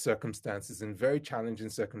difficult circumstances, in very challenging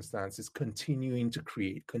circumstances, continuing to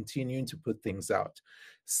create, continuing to put things out,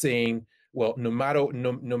 saying, well, no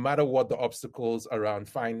matter what the obstacles around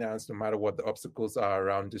finance, no matter what the obstacles are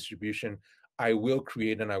around distribution, I will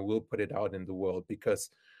create and I will put it out in the world, because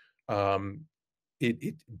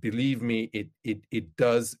believe me, it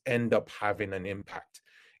does end up having an impact.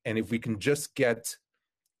 And if we can just get,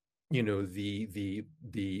 the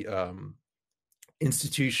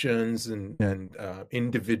institutions and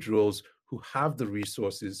individuals who have the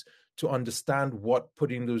resources to understand what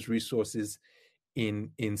putting those resources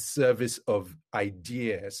in service of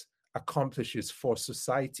ideas accomplishes for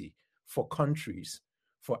society, for countries,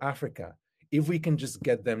 for Africa, if we can just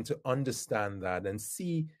get them to understand that and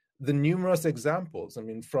see the numerous examples, I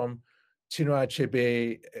mean, from Chinua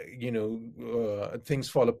Achebe, Things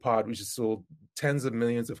Fall Apart, which has sold tens of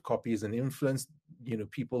millions of copies and influenced,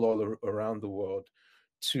 people all around the world,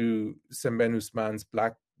 to Sembène Ousmane's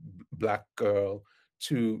Black Girl,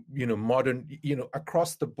 to, modern,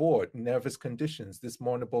 across the board, Nervous Conditions, This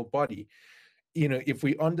Mournable Body. If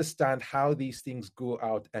we understand how these things go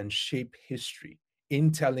out and shape history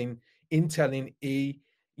in telling a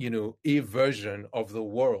version of the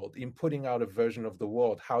world, in putting out a version of the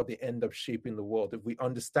world, how they end up shaping the world. If we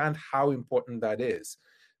understand how important that is,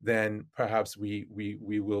 then perhaps we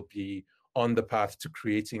will be on the path to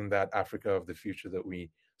creating that Africa of the future that we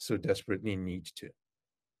so desperately need to.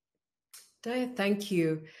 Daya, thank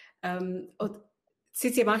you.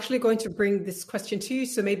 Tsitsi, I'm actually going to bring this question to you,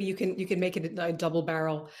 so maybe you can make it a double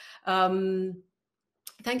barrel.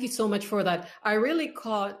 Thank you so much for that. I really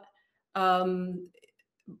caught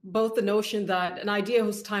both the notion that an idea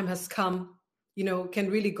whose time has come, can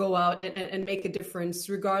really go out and make a difference,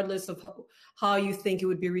 regardless of how you think it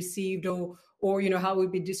would be received or how it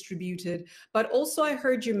would be distributed. But also I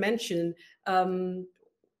heard you mention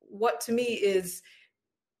what to me is,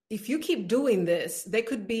 if you keep doing this, there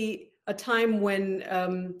could be a time when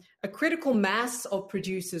a critical mass of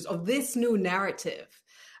producers of this new narrative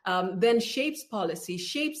then shapes policy,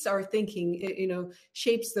 shapes our thinking,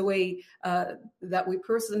 shapes the way that we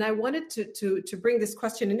person. And I wanted to bring this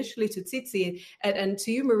question initially to Tsitsi and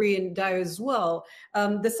to you, Marie and Dio as well.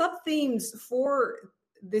 The sub-themes for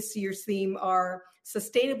this year's theme are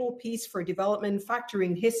sustainable peace for development,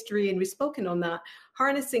 factoring history, and we've spoken on that,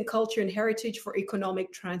 harnessing culture and heritage for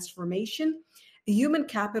economic transformation, human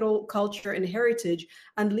capital, culture, and heritage,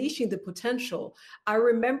 unleashing the potential. I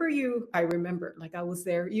remember, like I was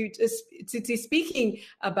there, you just speaking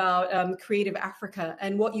about Creative Africa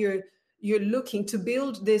and what you're looking to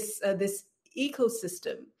build this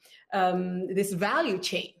ecosystem, this value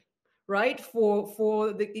chain, right,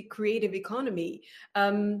 for the creative economy.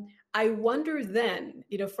 I wonder then,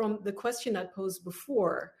 from the question I posed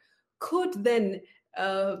before, could then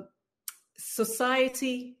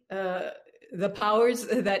society, the powers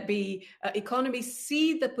that be, economy,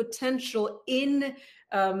 see the potential in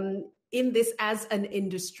this as an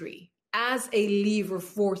industry, as a lever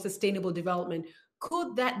for sustainable development?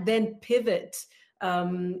 Could that then pivot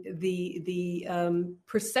the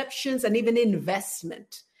perceptions and even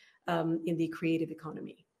investment in the creative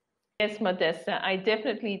economy? Yes, Modeste, I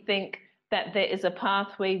definitely think that there is a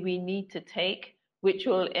pathway we need to take, which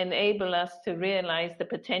will enable us to realize the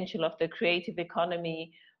potential of the creative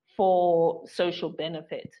economy for social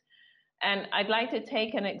benefit. And I'd like to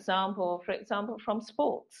take an example, for example, from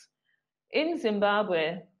sports. In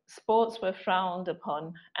Zimbabwe, sports were frowned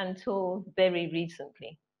upon until very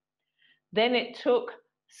recently. Then it took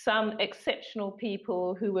some exceptional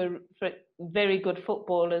people who were very good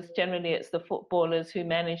footballers. Generally, it's the footballers who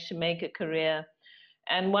managed to make a career.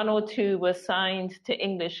 And one or two were signed to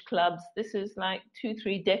English clubs. This is like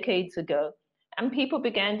 2-3 decades ago. And people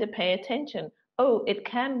began to pay attention. Oh, it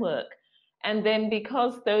can work. And then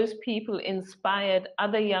because those people inspired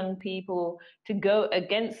other young people to go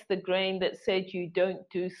against the grain that said you don't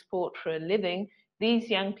do sport for a living, these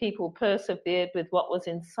young people persevered with what was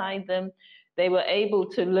inside them. They were able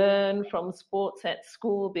to learn from sports at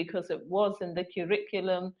school because it was in the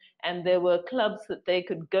curriculum, and there were clubs that they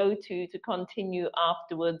could go to continue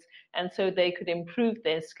afterwards, and so they could improve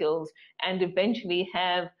their skills and eventually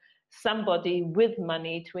have somebody with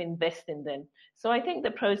money to invest in them. So I think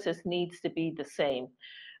the process needs to be the same.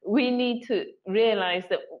 We need to realize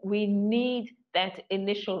that we need that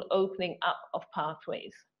initial opening up of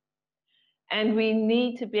pathways. And we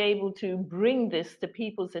need to be able to bring this to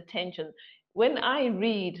people's attention. When I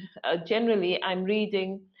read, generally I'm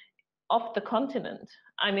reading off the continent.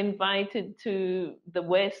 I'm invited to the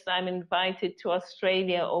West, I'm invited to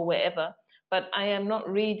Australia or wherever, but I am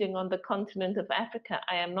not reading on the continent of Africa.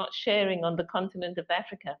 I am not sharing on the continent of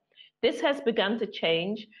Africa. This has begun to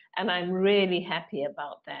change, and I'm really happy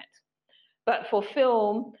about that. But for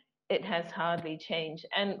film, it has hardly changed.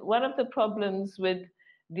 And one of the problems with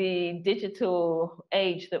the digital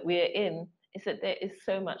age that we're in is that there is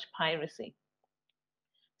so much piracy.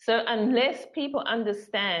 So unless people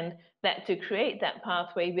understand that to create that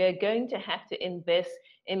pathway, we are going to have to invest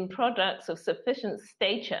in products of sufficient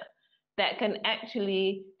stature that can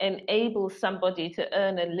actually enable somebody to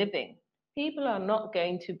earn a living, people are not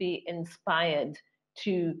going to be inspired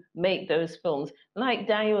to make those films. Like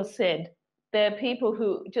Dio said, there are people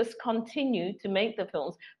who just continue to make the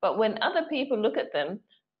films, but when other people look at them,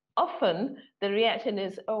 often the reaction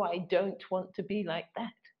is, oh, I don't want to be like that.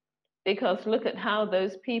 Because look at how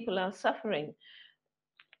those people are suffering.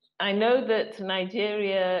 I know that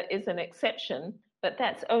Nigeria is an exception, but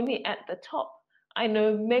that's only at the top. I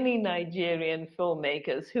know many Nigerian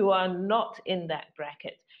filmmakers who are not in that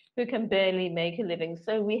bracket, who can barely make a living.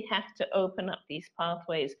 So we have to open up these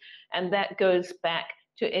pathways. And that goes back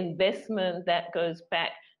to investment, that goes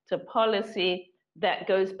back to policy, that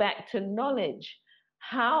goes back to knowledge.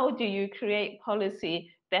 How do you create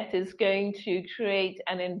policy that is going to create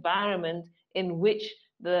an environment in which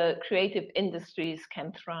the creative industries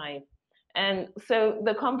can thrive? And so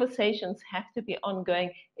the conversations have to be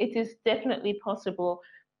ongoing. It is definitely possible.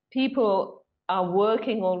 People are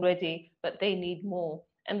working already, but they need more.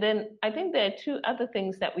 And then I think there are two other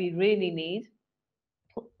things that we really need.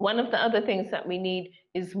 One of the other things that we need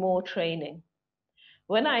is more training.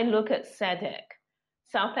 When I look at SADC,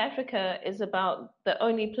 South Africa is about the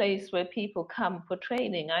only place where people come for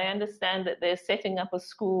training. I understand that they're setting up a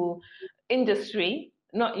school industry,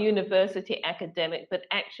 not university academic, but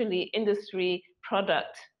actually industry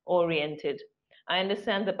product oriented. I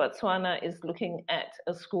understand that Botswana is looking at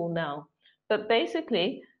a school now. But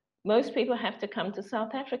basically, most people have to come to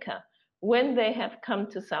South Africa. When they have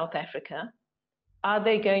come to South Africa, are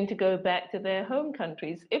they going to go back to their home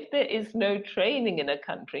countries? If there is no training in a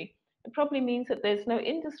country, it probably means that there's no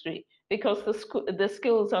industry because the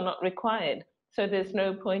skills are not required. So there's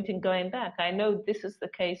no point in going back. I know this is the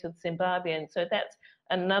case with Zimbabwe, and so that's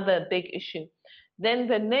another big issue. Then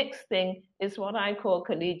the next thing is what I call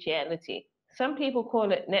collegiality. Some people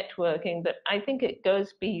call it networking, but I think it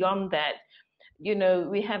goes beyond that. You know,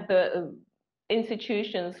 we have the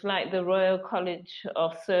institutions like the Royal College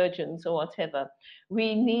of Surgeons or whatever.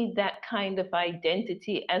 We need that kind of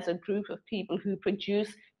identity as a group of people who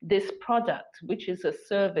produce this product, which is a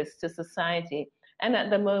service to society. And at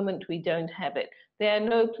the moment, we don't have it. There are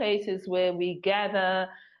no places where we gather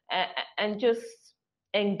and just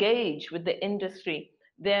engage with the industry.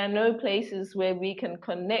 There are no places where we can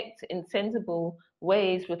connect in sensible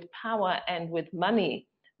ways with power and with money,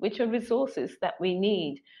 which are resources that we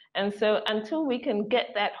need. And so until we can get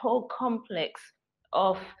that whole complex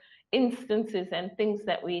of instances and things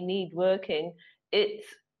that we need working, it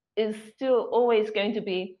is still always going to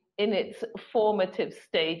be in its formative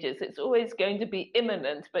stages. It's always going to be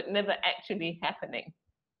imminent, but never actually happening.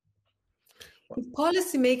 If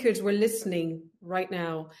policymakers were listening right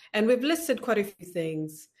now, and we've listed quite a few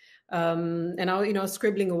things, and I'll,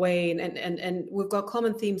 scribbling away, and we've got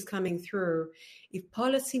common themes coming through. If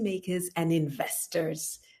policymakers and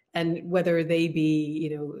investors, and whether they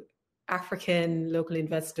be, African, local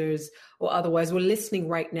investors, or otherwise, were listening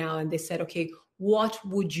right now, and they said, okay, what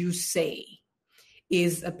would you say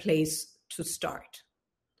is a place to start?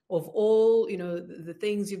 Of all, the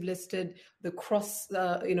things you've listed, the cross,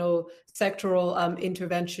 sectoral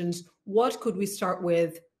interventions, what could we start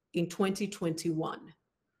with in 2021?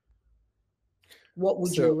 What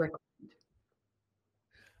would you recommend?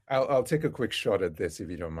 I'll take a quick shot at this, if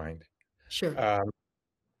you don't mind. Sure.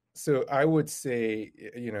 So I would say,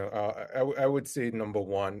 I would say, number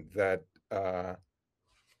one, that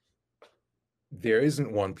there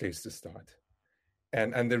isn't one place to start.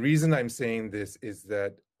 And the reason I'm saying this is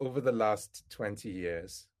that over the last 20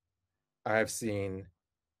 years, I have seen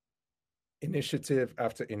initiative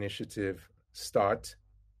after initiative start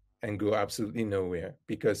and go absolutely nowhere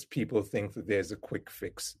because people think that there's a quick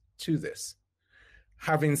fix to this.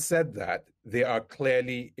 Having said that, there are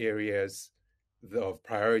clearly areas of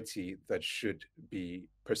priority that should be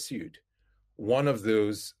pursued. One of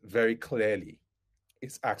those very clearly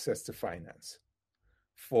is access to finance.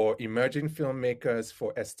 For emerging filmmakers,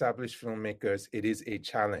 for established filmmakers, it is a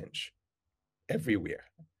challenge everywhere,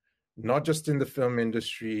 not just in the film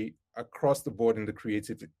industry, across the board in the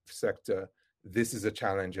creative sector. This is a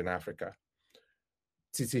challenge in Africa.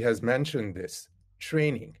 Tsitsi has mentioned this.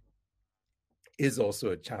 Training is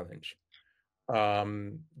also a challenge.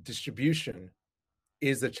 Distribution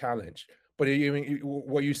is a challenge. But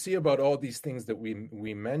what you see about all these things that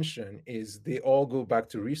we mention is they all go back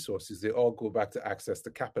to resources. They all go back to access to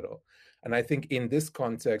capital. And I think in this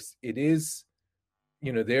context, it is,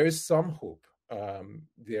 there is some hope.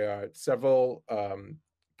 There are several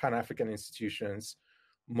Pan-African institutions,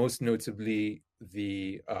 most notably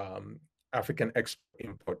the African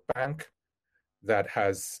Export-Import Bank, that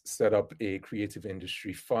has set up a creative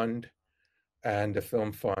industry fund and a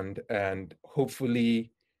film fund, and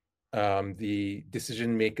hopefully the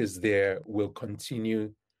decision makers there will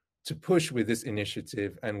continue to push with this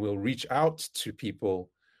initiative and will reach out to people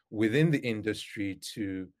within the industry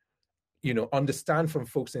to, understand from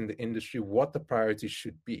folks in the industry what the priorities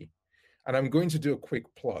should be. And I'm going to do a quick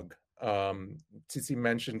plug. Tsitsi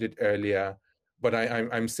mentioned it earlier, but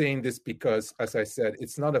I'm saying this because, as I said,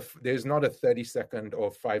 there's not a 30-second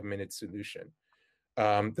or 5-minute solution.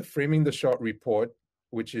 The Framing the Short report,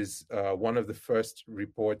 which is one of the first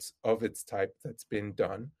reports of its type that's been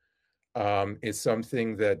done, is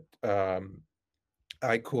something that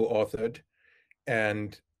I co-authored,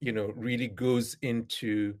 and really goes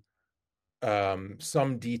into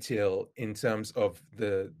some detail in terms of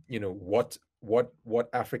the what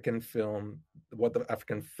African film, what the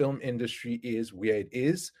African film industry is, where it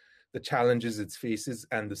is, the challenges it faces,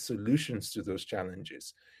 and the solutions to those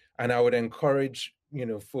challenges. And I would encourage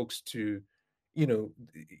folks to,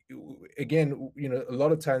 again, a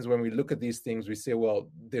lot of times when we look at these things, we say, well,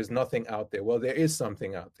 there's nothing out there. Well, there is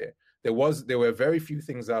something out there. There were very few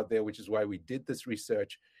things out there, which is why we did this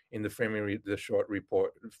research in the Framing the Short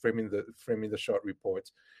report.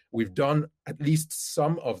 We've done at least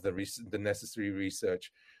some of the necessary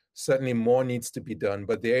research. Certainly more needs to be done,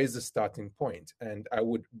 but there is a starting point. And I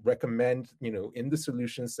would recommend, in the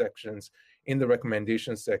solution sections, in the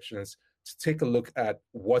recommendation sections, to take a look at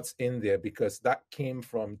what's in there, because that came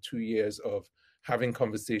from 2 years of having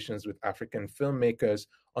conversations with African filmmakers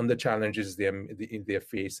on the challenges they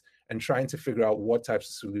face and trying to figure out what types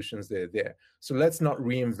of solutions they're there. So let's not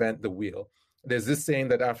reinvent the wheel. There's this saying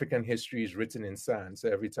that African history is written in sand. So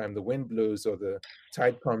every time the wind blows or the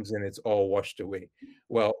tide comes in, it's all washed away.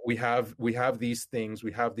 Well, we have these things,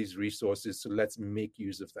 we have these resources, so let's make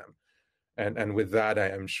use of them. And with that, I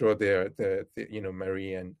am sure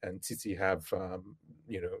Marie and Tsitsi have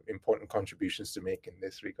important contributions to make in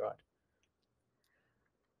this regard.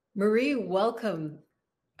 Marie, welcome.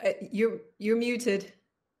 You're muted.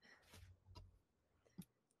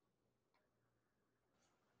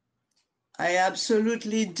 I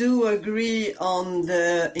absolutely do agree on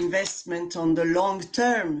the investment on the long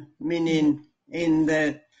term, meaning in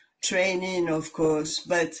the training, of course,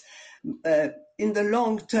 but in the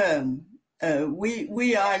long term,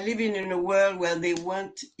 we are living in a world where they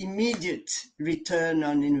want immediate return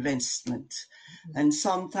on investment. And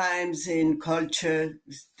sometimes in culture,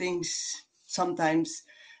 sometimes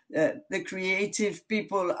the creative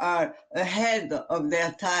people are ahead of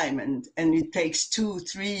their time, and it takes 2,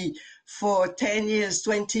 3, 4, 10 years,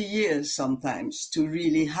 20 years sometimes to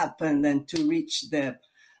really happen and to reach their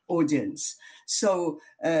audience. So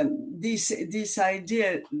this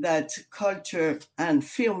idea that culture and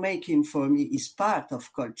filmmaking for me is part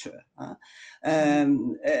of culture.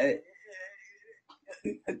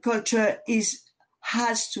 Culture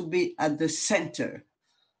has to be at the center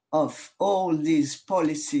of all these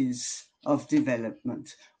policies of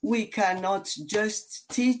development. We cannot just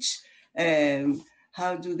teach,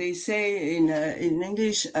 how do they say in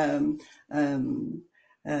English? I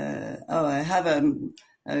have a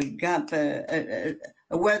gap, a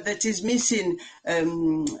word that is missing,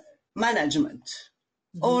 management.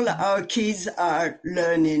 All our kids are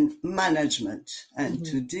learning management and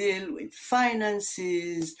to deal with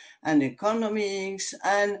finances and economics.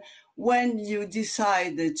 And when you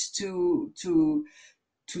decided to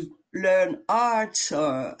learn art,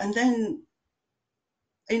 and then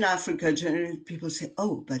in Africa, generally people say,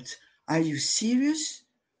 "Oh, but are you serious?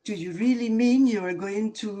 Do you really mean you are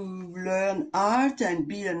going to learn art and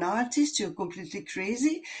be an artist? You're completely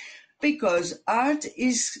crazy." Because art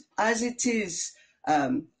is, as it is,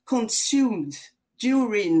 consumed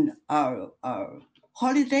during our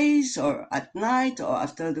holidays or at night or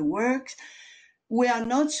after the work. We are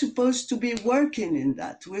not supposed to be working in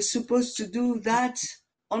that. We're supposed to do that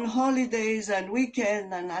on holidays and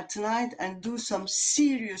weekend and at night and do some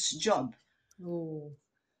serious job. Oh.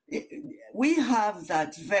 We have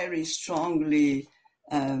that very strongly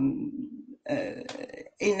in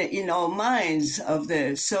our minds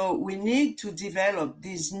so we need to develop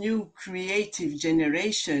this new creative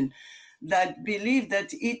generation that believe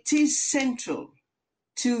that it is central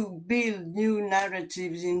to build new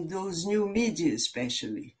narratives in those new media,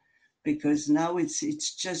 especially because now it's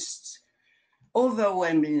just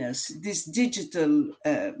overwhelming us, this digital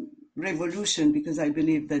revolution, because I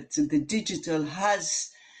believe that the digital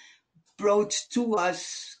has brought to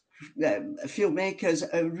us filmmakers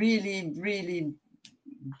a really, really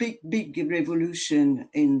big revolution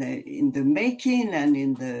in the making and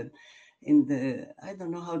in the I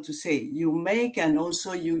don't know how to say, you make and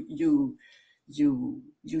also you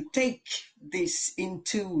take this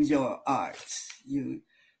into your art. You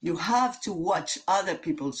have to watch other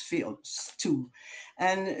people's films too,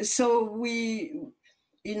 and so in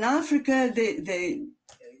Africa the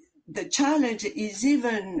challenge is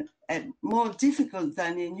even more difficult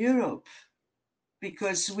than in Europe,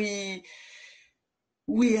 because we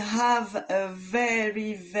have a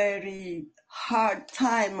very, very hard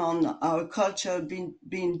time on our culture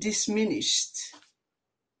being diminished.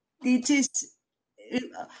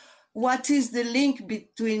 What is the link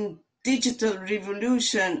between digital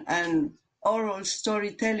revolution and oral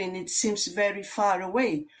storytelling? It seems very far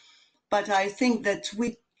away, but I think that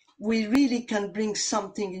we really can bring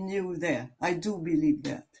something new there. I do believe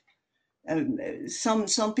that.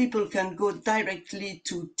 Some people can go directly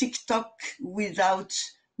to TikTok without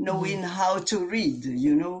knowing how to read,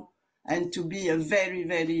 and to be a very,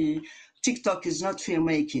 very... TikTok is not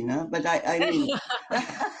filmmaking, huh? But I mean...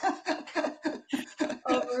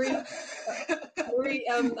 Oh, Marie,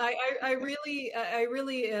 I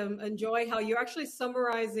really enjoy how you're actually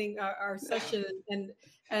summarizing our session,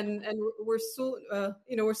 and we're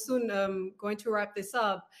soon going to wrap this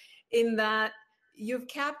up. In that you've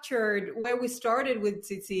captured where we started with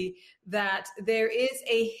Tsitsi, that there is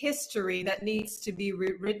a history that needs to be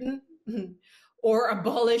rewritten or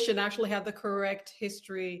abolished and actually have the correct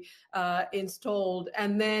history installed,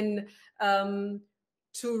 and then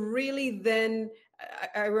to really then.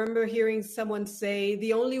 I remember hearing someone say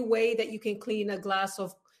the only way that you can clean a glass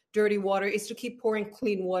of dirty water is to keep pouring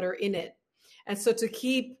clean water in it. And so to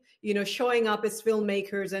keep, showing up as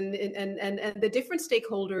filmmakers and the different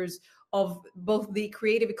stakeholders of both the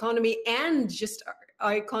creative economy and just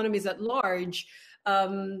our economies at large,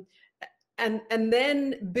 and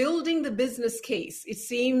then building the business case. It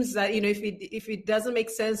seems that, if it doesn't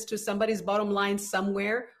make sense to somebody's bottom line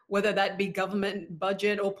somewhere, whether that be government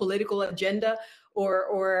budget or political agenda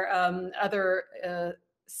or other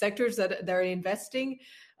sectors that they're investing,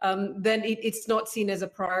 then it's not seen as a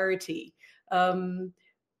priority.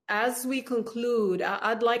 As we conclude,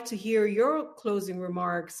 I'd like to hear your closing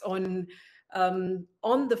remarks on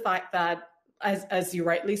the fact that, as you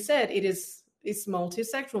rightly said, it's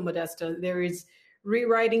multi-sectoral, Modeste. There is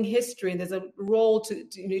rewriting history, and there's a role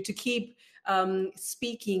to keep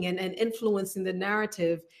speaking and influencing the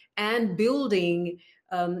narrative and building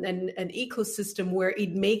an ecosystem where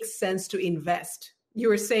it makes sense to invest. You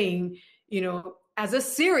were saying, as a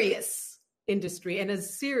serious industry and a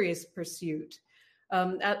serious pursuit.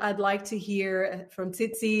 I'd like to hear from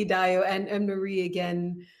Tsitsi, Dayo, and Marie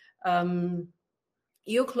again,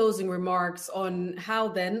 your closing remarks on how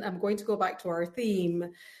then, I'm going to go back to our theme,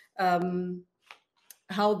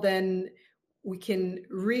 how then we can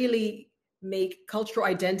really make cultural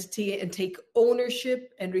identity and take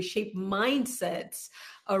ownership and reshape mindsets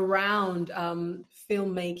around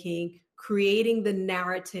filmmaking, creating the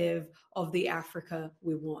narrative of the Africa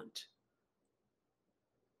we want.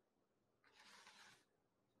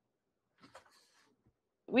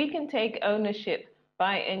 We can take ownership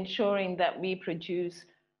by ensuring that we produce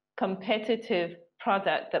competitive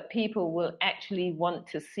product that people will actually want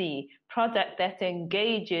to see, product that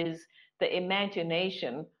engages the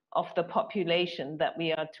imagination of the population that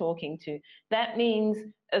we are talking to. That means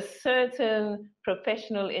a certain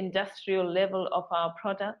professional industrial level of our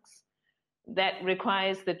products that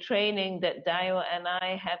requires the training that Dayo and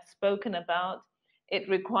I have spoken about. It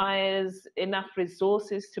requires enough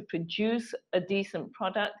resources to produce a decent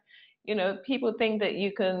product. People think that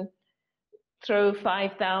you can throw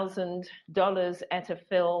 $5,000 at a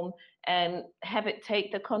film and have it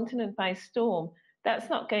take the continent by storm. That's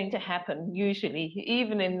not going to happen usually.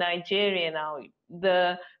 Even in Nigeria now,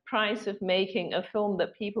 the price of making a film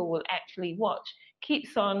that people will actually watch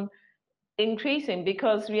keeps on increasing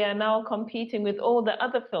because we are now competing with all the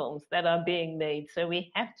other films that are being made. So we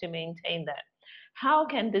have to maintain that. How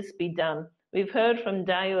can this be done? We've heard from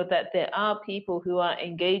Dayo that there are people who are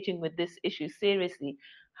engaging with this issue seriously.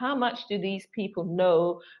 How much do these people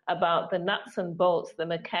know about the nuts and bolts, the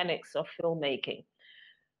mechanics of filmmaking?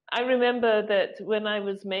 I remember that when I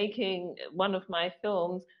was making one of my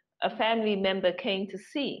films, a family member came to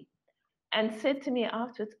see and said to me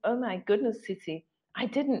afterwards, "Oh my goodness, Tsitsi, I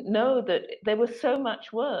didn't know that there was so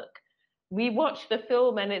much work. We watch the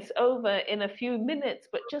film and it's over in a few minutes,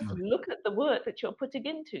 but just look at the work that you're putting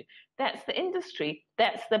into. That's the industry.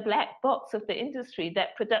 That's the black box of the industry,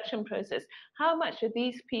 that production process. How much of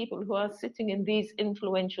these people who are sitting in these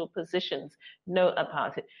influential positions know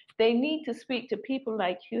about it? They need to speak to people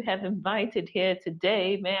like you have invited here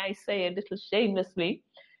today, may I say a little shamelessly,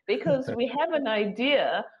 because we have an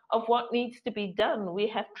idea of what needs to be done. We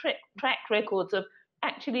have track records of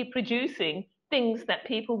actually producing things that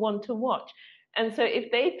people want to watch. And so if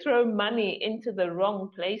they throw money into the wrong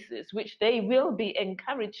places, which they will be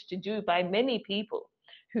encouraged to do by many people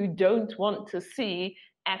who don't want to see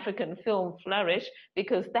African film flourish,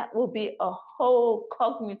 because that will be a whole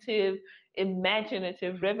cognitive,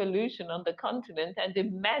 imaginative revolution on the continent, and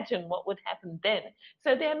imagine what would happen then.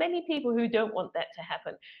 So there are many people who don't want that to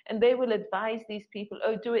happen, and they will advise these people,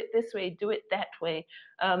 oh, do it this way, do it that way.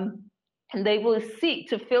 And they will seek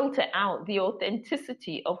to filter out the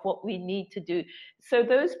authenticity of what we need to do. So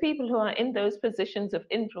those people who are in those positions of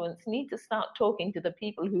influence need to start talking to the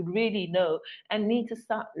people who really know and need to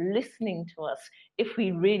start listening to us if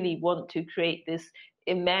we really want to create this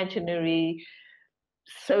imaginary,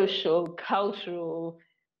 social, cultural,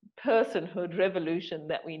 personhood revolution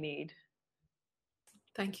that we need.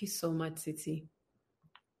 Thank you so much, Tsitsi.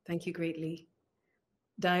 Thank you greatly.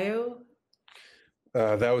 Dayo?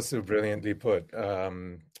 That was so brilliantly put.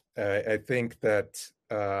 I think that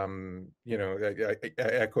I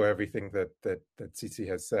echo everything that Tsitsi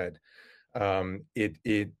has said. And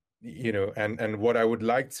what I would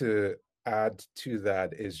like to add to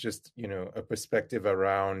that is just a perspective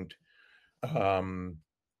around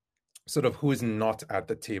sort of who is not at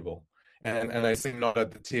the table, and I say not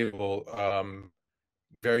at the table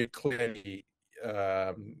very clearly.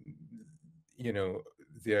 There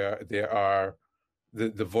are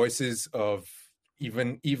the voices of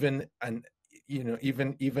even an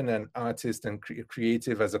artist and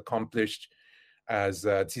creative as accomplished as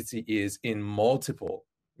Tsitsi is in multiple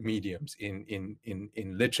mediums, in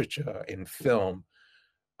literature, in film,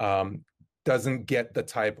 doesn't get the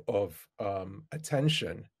type of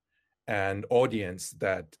attention and audience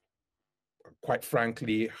that, quite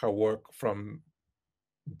frankly, her work from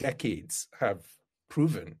decades have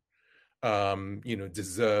proven,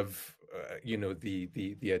 deserve,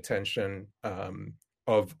 the attention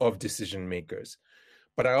of decision makers.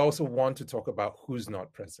 But I also want to talk about who's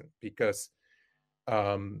not present, because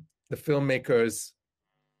the filmmakers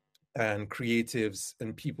and creatives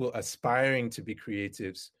and people aspiring to be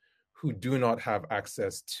creatives who do not have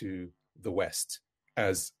access to the West,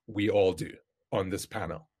 as we all do on this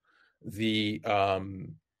panel. The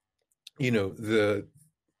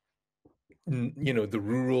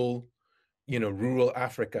rural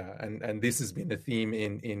Africa, and this has been a theme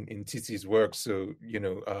in Tsitsi's work. So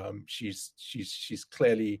she's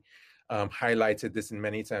clearly highlighted this in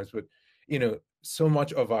many times. But so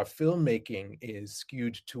much of our filmmaking is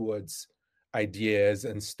skewed towards ideas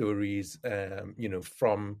and stories,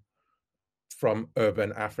 from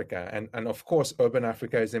urban Africa, and of course, urban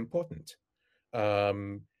Africa is important.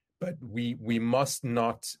 But we must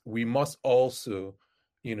also,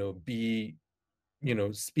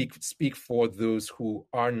 speak for those who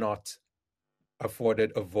are not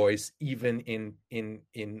afforded a voice, even in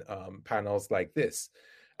panels like this.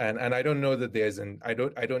 And I don't know that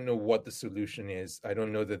I don't know what the solution is. I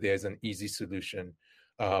don't know that there's an easy solution,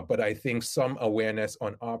 but I think some awareness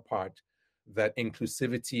on our part that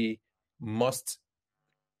inclusivity must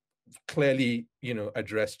clearly,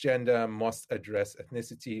 address gender, must address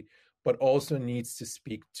ethnicity, but also needs to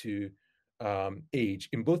speak to age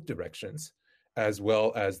in both directions, as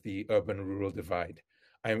well as the urban-rural divide.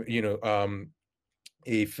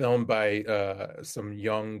 A film by some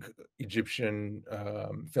young Egyptian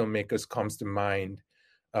filmmakers comes to mind,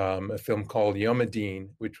 a film called Yomadine,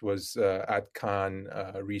 which was at Cannes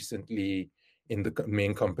recently in the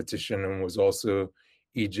main competition, and was also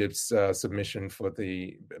Egypt's submission for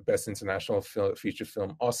the Best International Feature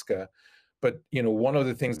Film Oscar. But one of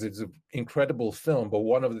the things that's an incredible film, but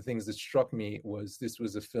one of the things that struck me was this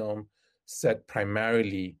was a film set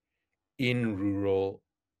primarily in rural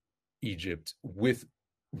Egypt with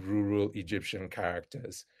rural Egyptian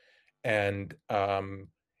characters. And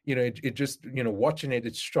it just, watching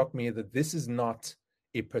it struck me that this is not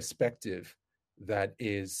a perspective that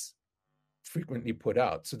is frequently put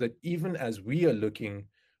out, so that even as we are looking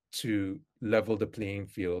to level the playing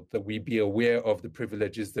field, that we be aware of the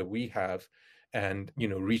privileges that we have, and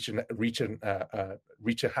reach a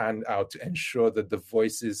hand out to ensure that the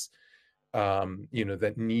voices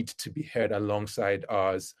that need to be heard alongside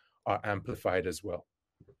ours are amplified as well.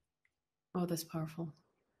 Oh, that's powerful.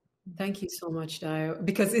 Thank you so much, Dio.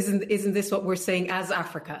 Because isn't this what we're saying as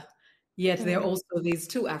Africa? Yet there are also these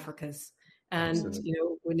two Africas. And, Absolutely.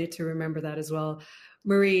 We need to remember that as well.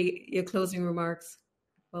 Marie, your closing remarks.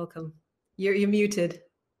 Welcome. You're muted.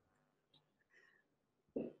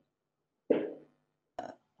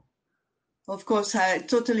 Of course, I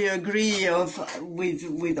totally agree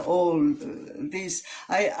with all this.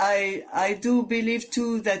 I do believe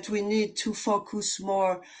too that we need to focus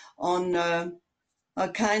more on a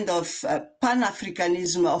kind of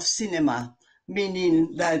Pan-Africanism of cinema,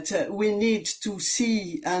 meaning that we need to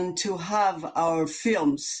see and to have our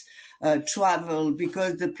films travel,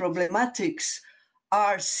 because the problematics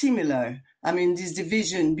are similar. I mean, this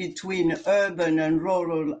division between urban and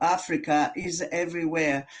rural Africa is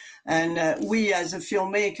everywhere. And we as a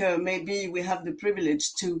filmmaker, maybe we have the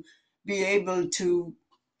privilege to be able to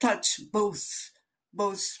touch both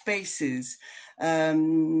spaces.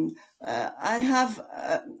 I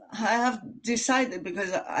have decided,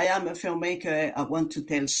 because I am a filmmaker, I want to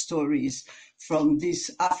tell stories from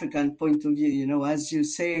this African point of view. As you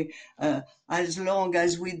say, as long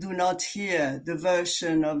as we do not hear the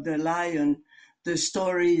version of the lion, the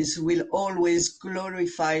stories will always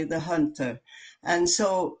glorify the hunter. And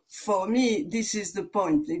so for me, this is the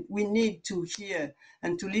point. We need to hear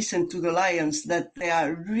and to listen to the lions, that they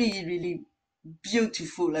are really, really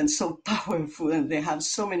beautiful and so powerful, and they have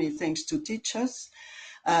so many things to teach us.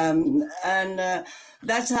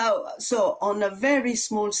 That's how, so on a very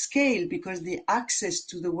small scale, because the access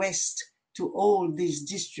to the West, to all this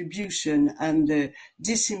distribution and the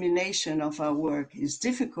dissemination of our work is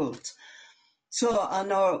difficult. So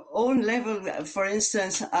on our own level, for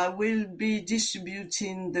instance, I will be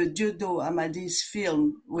distributing the Diodo Amadi's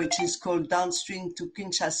film, which is called Downstream to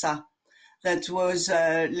Kinshasa, that was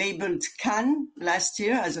labeled Cannes last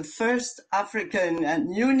year as a first African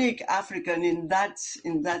and unique African in that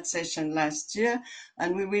session last year.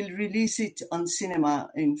 And we will release it on cinema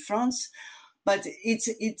in France. But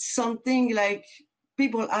it's something like,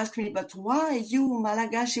 people ask me, but why you,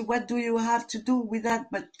 Malagasy? What do you have to do with that?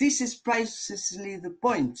 But this is precisely the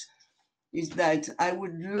point, is that I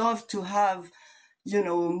would love to have,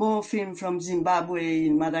 more film from Zimbabwe,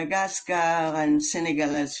 in Madagascar, and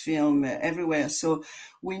Senegal as film everywhere. So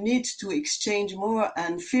we need to exchange more,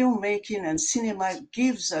 and filmmaking and cinema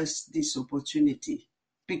gives us this opportunity,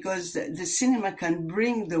 because the cinema can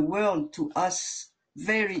bring the world to us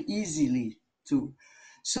very easily too.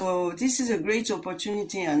 So this is a great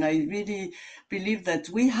opportunity, and I really believe that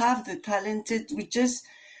we have the talented,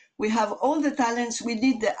 we have all the talents, we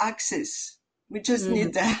need the access. We just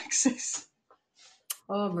need the access.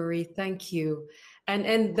 Oh, Marie, thank you.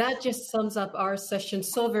 And that just sums up our session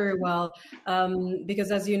so very well,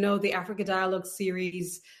 because as you know, the Africa Dialogue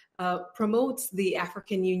series promotes the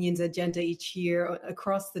African Union's agenda each year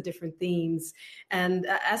across the different themes. And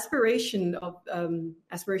Aspiration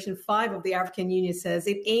 5 of the African Union says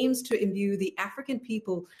it aims to imbue the African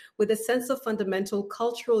people with a sense of fundamental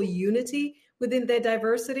cultural unity within their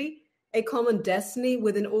diversity, a common destiny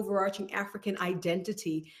with an overarching African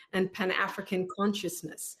identity and Pan-African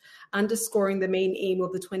consciousness, underscoring the main aim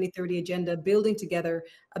of the 2030 Agenda, building together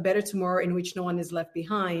a better tomorrow in which no one is left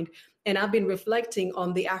behind. And I've been reflecting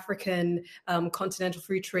on the African Continental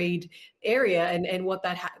Free Trade area and what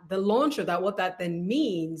the launch of that, what that then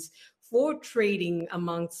means for trading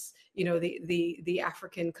amongst the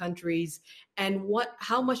African countries, and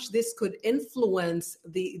how much this could influence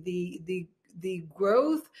the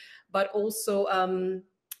growth, but also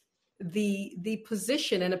the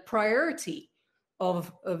position and a priority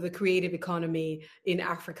of the creative economy in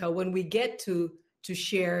Africa, when we get to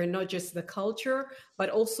share not just the culture, but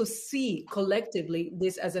also see collectively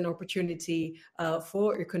this as an opportunity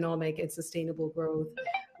for economic and sustainable growth.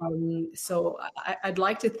 So I'd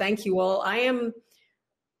like to thank you all. I am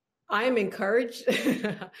encouraged.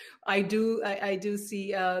 I do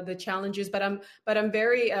see the challenges, but I'm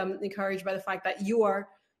very encouraged by the fact that you're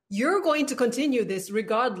going to continue this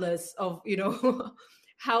regardless of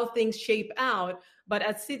how things shape out. But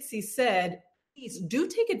as Tsitsi said, please do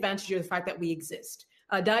take advantage of the fact that we exist.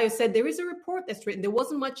 Dayo said there is a report that's written. There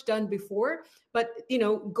wasn't much done before, but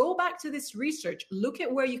go back to this research. Look at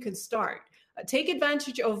where you can start. Take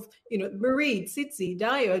advantage of Marie, Tsitsi,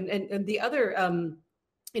 Dayo, and the other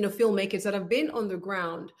filmmakers that have been on the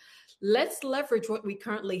ground. Let's leverage what we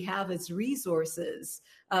currently have as resources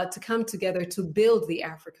to come together to build the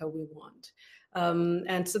Africa we want.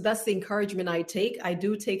 And so that's the encouragement I take. I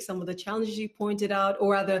do take some of the challenges you pointed out,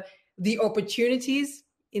 or rather the opportunities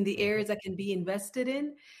in the areas that can be invested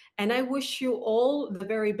in. And I wish you all the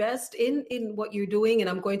very best in what you're doing. And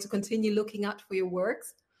I'm going to continue looking out for your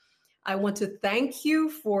works. I want to thank you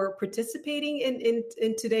for participating in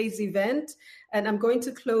today's event. And I'm going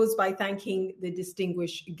to close by thanking the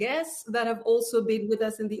distinguished guests that have also been with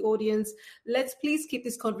us in the audience. Let's please keep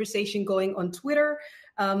this conversation going on Twitter.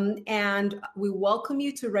 And we welcome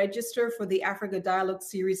you to register for the Africa Dialogue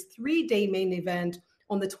Series 3-day main event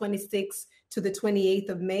on the 26th to the 28th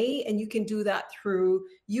of May. And you can do that through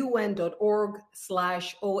un.org/OSAA.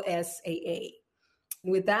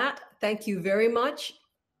 With that, thank you very much,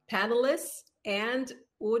 panelists and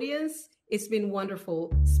audience. It's been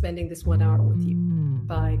wonderful spending this 1 hour with you.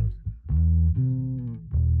 Bye.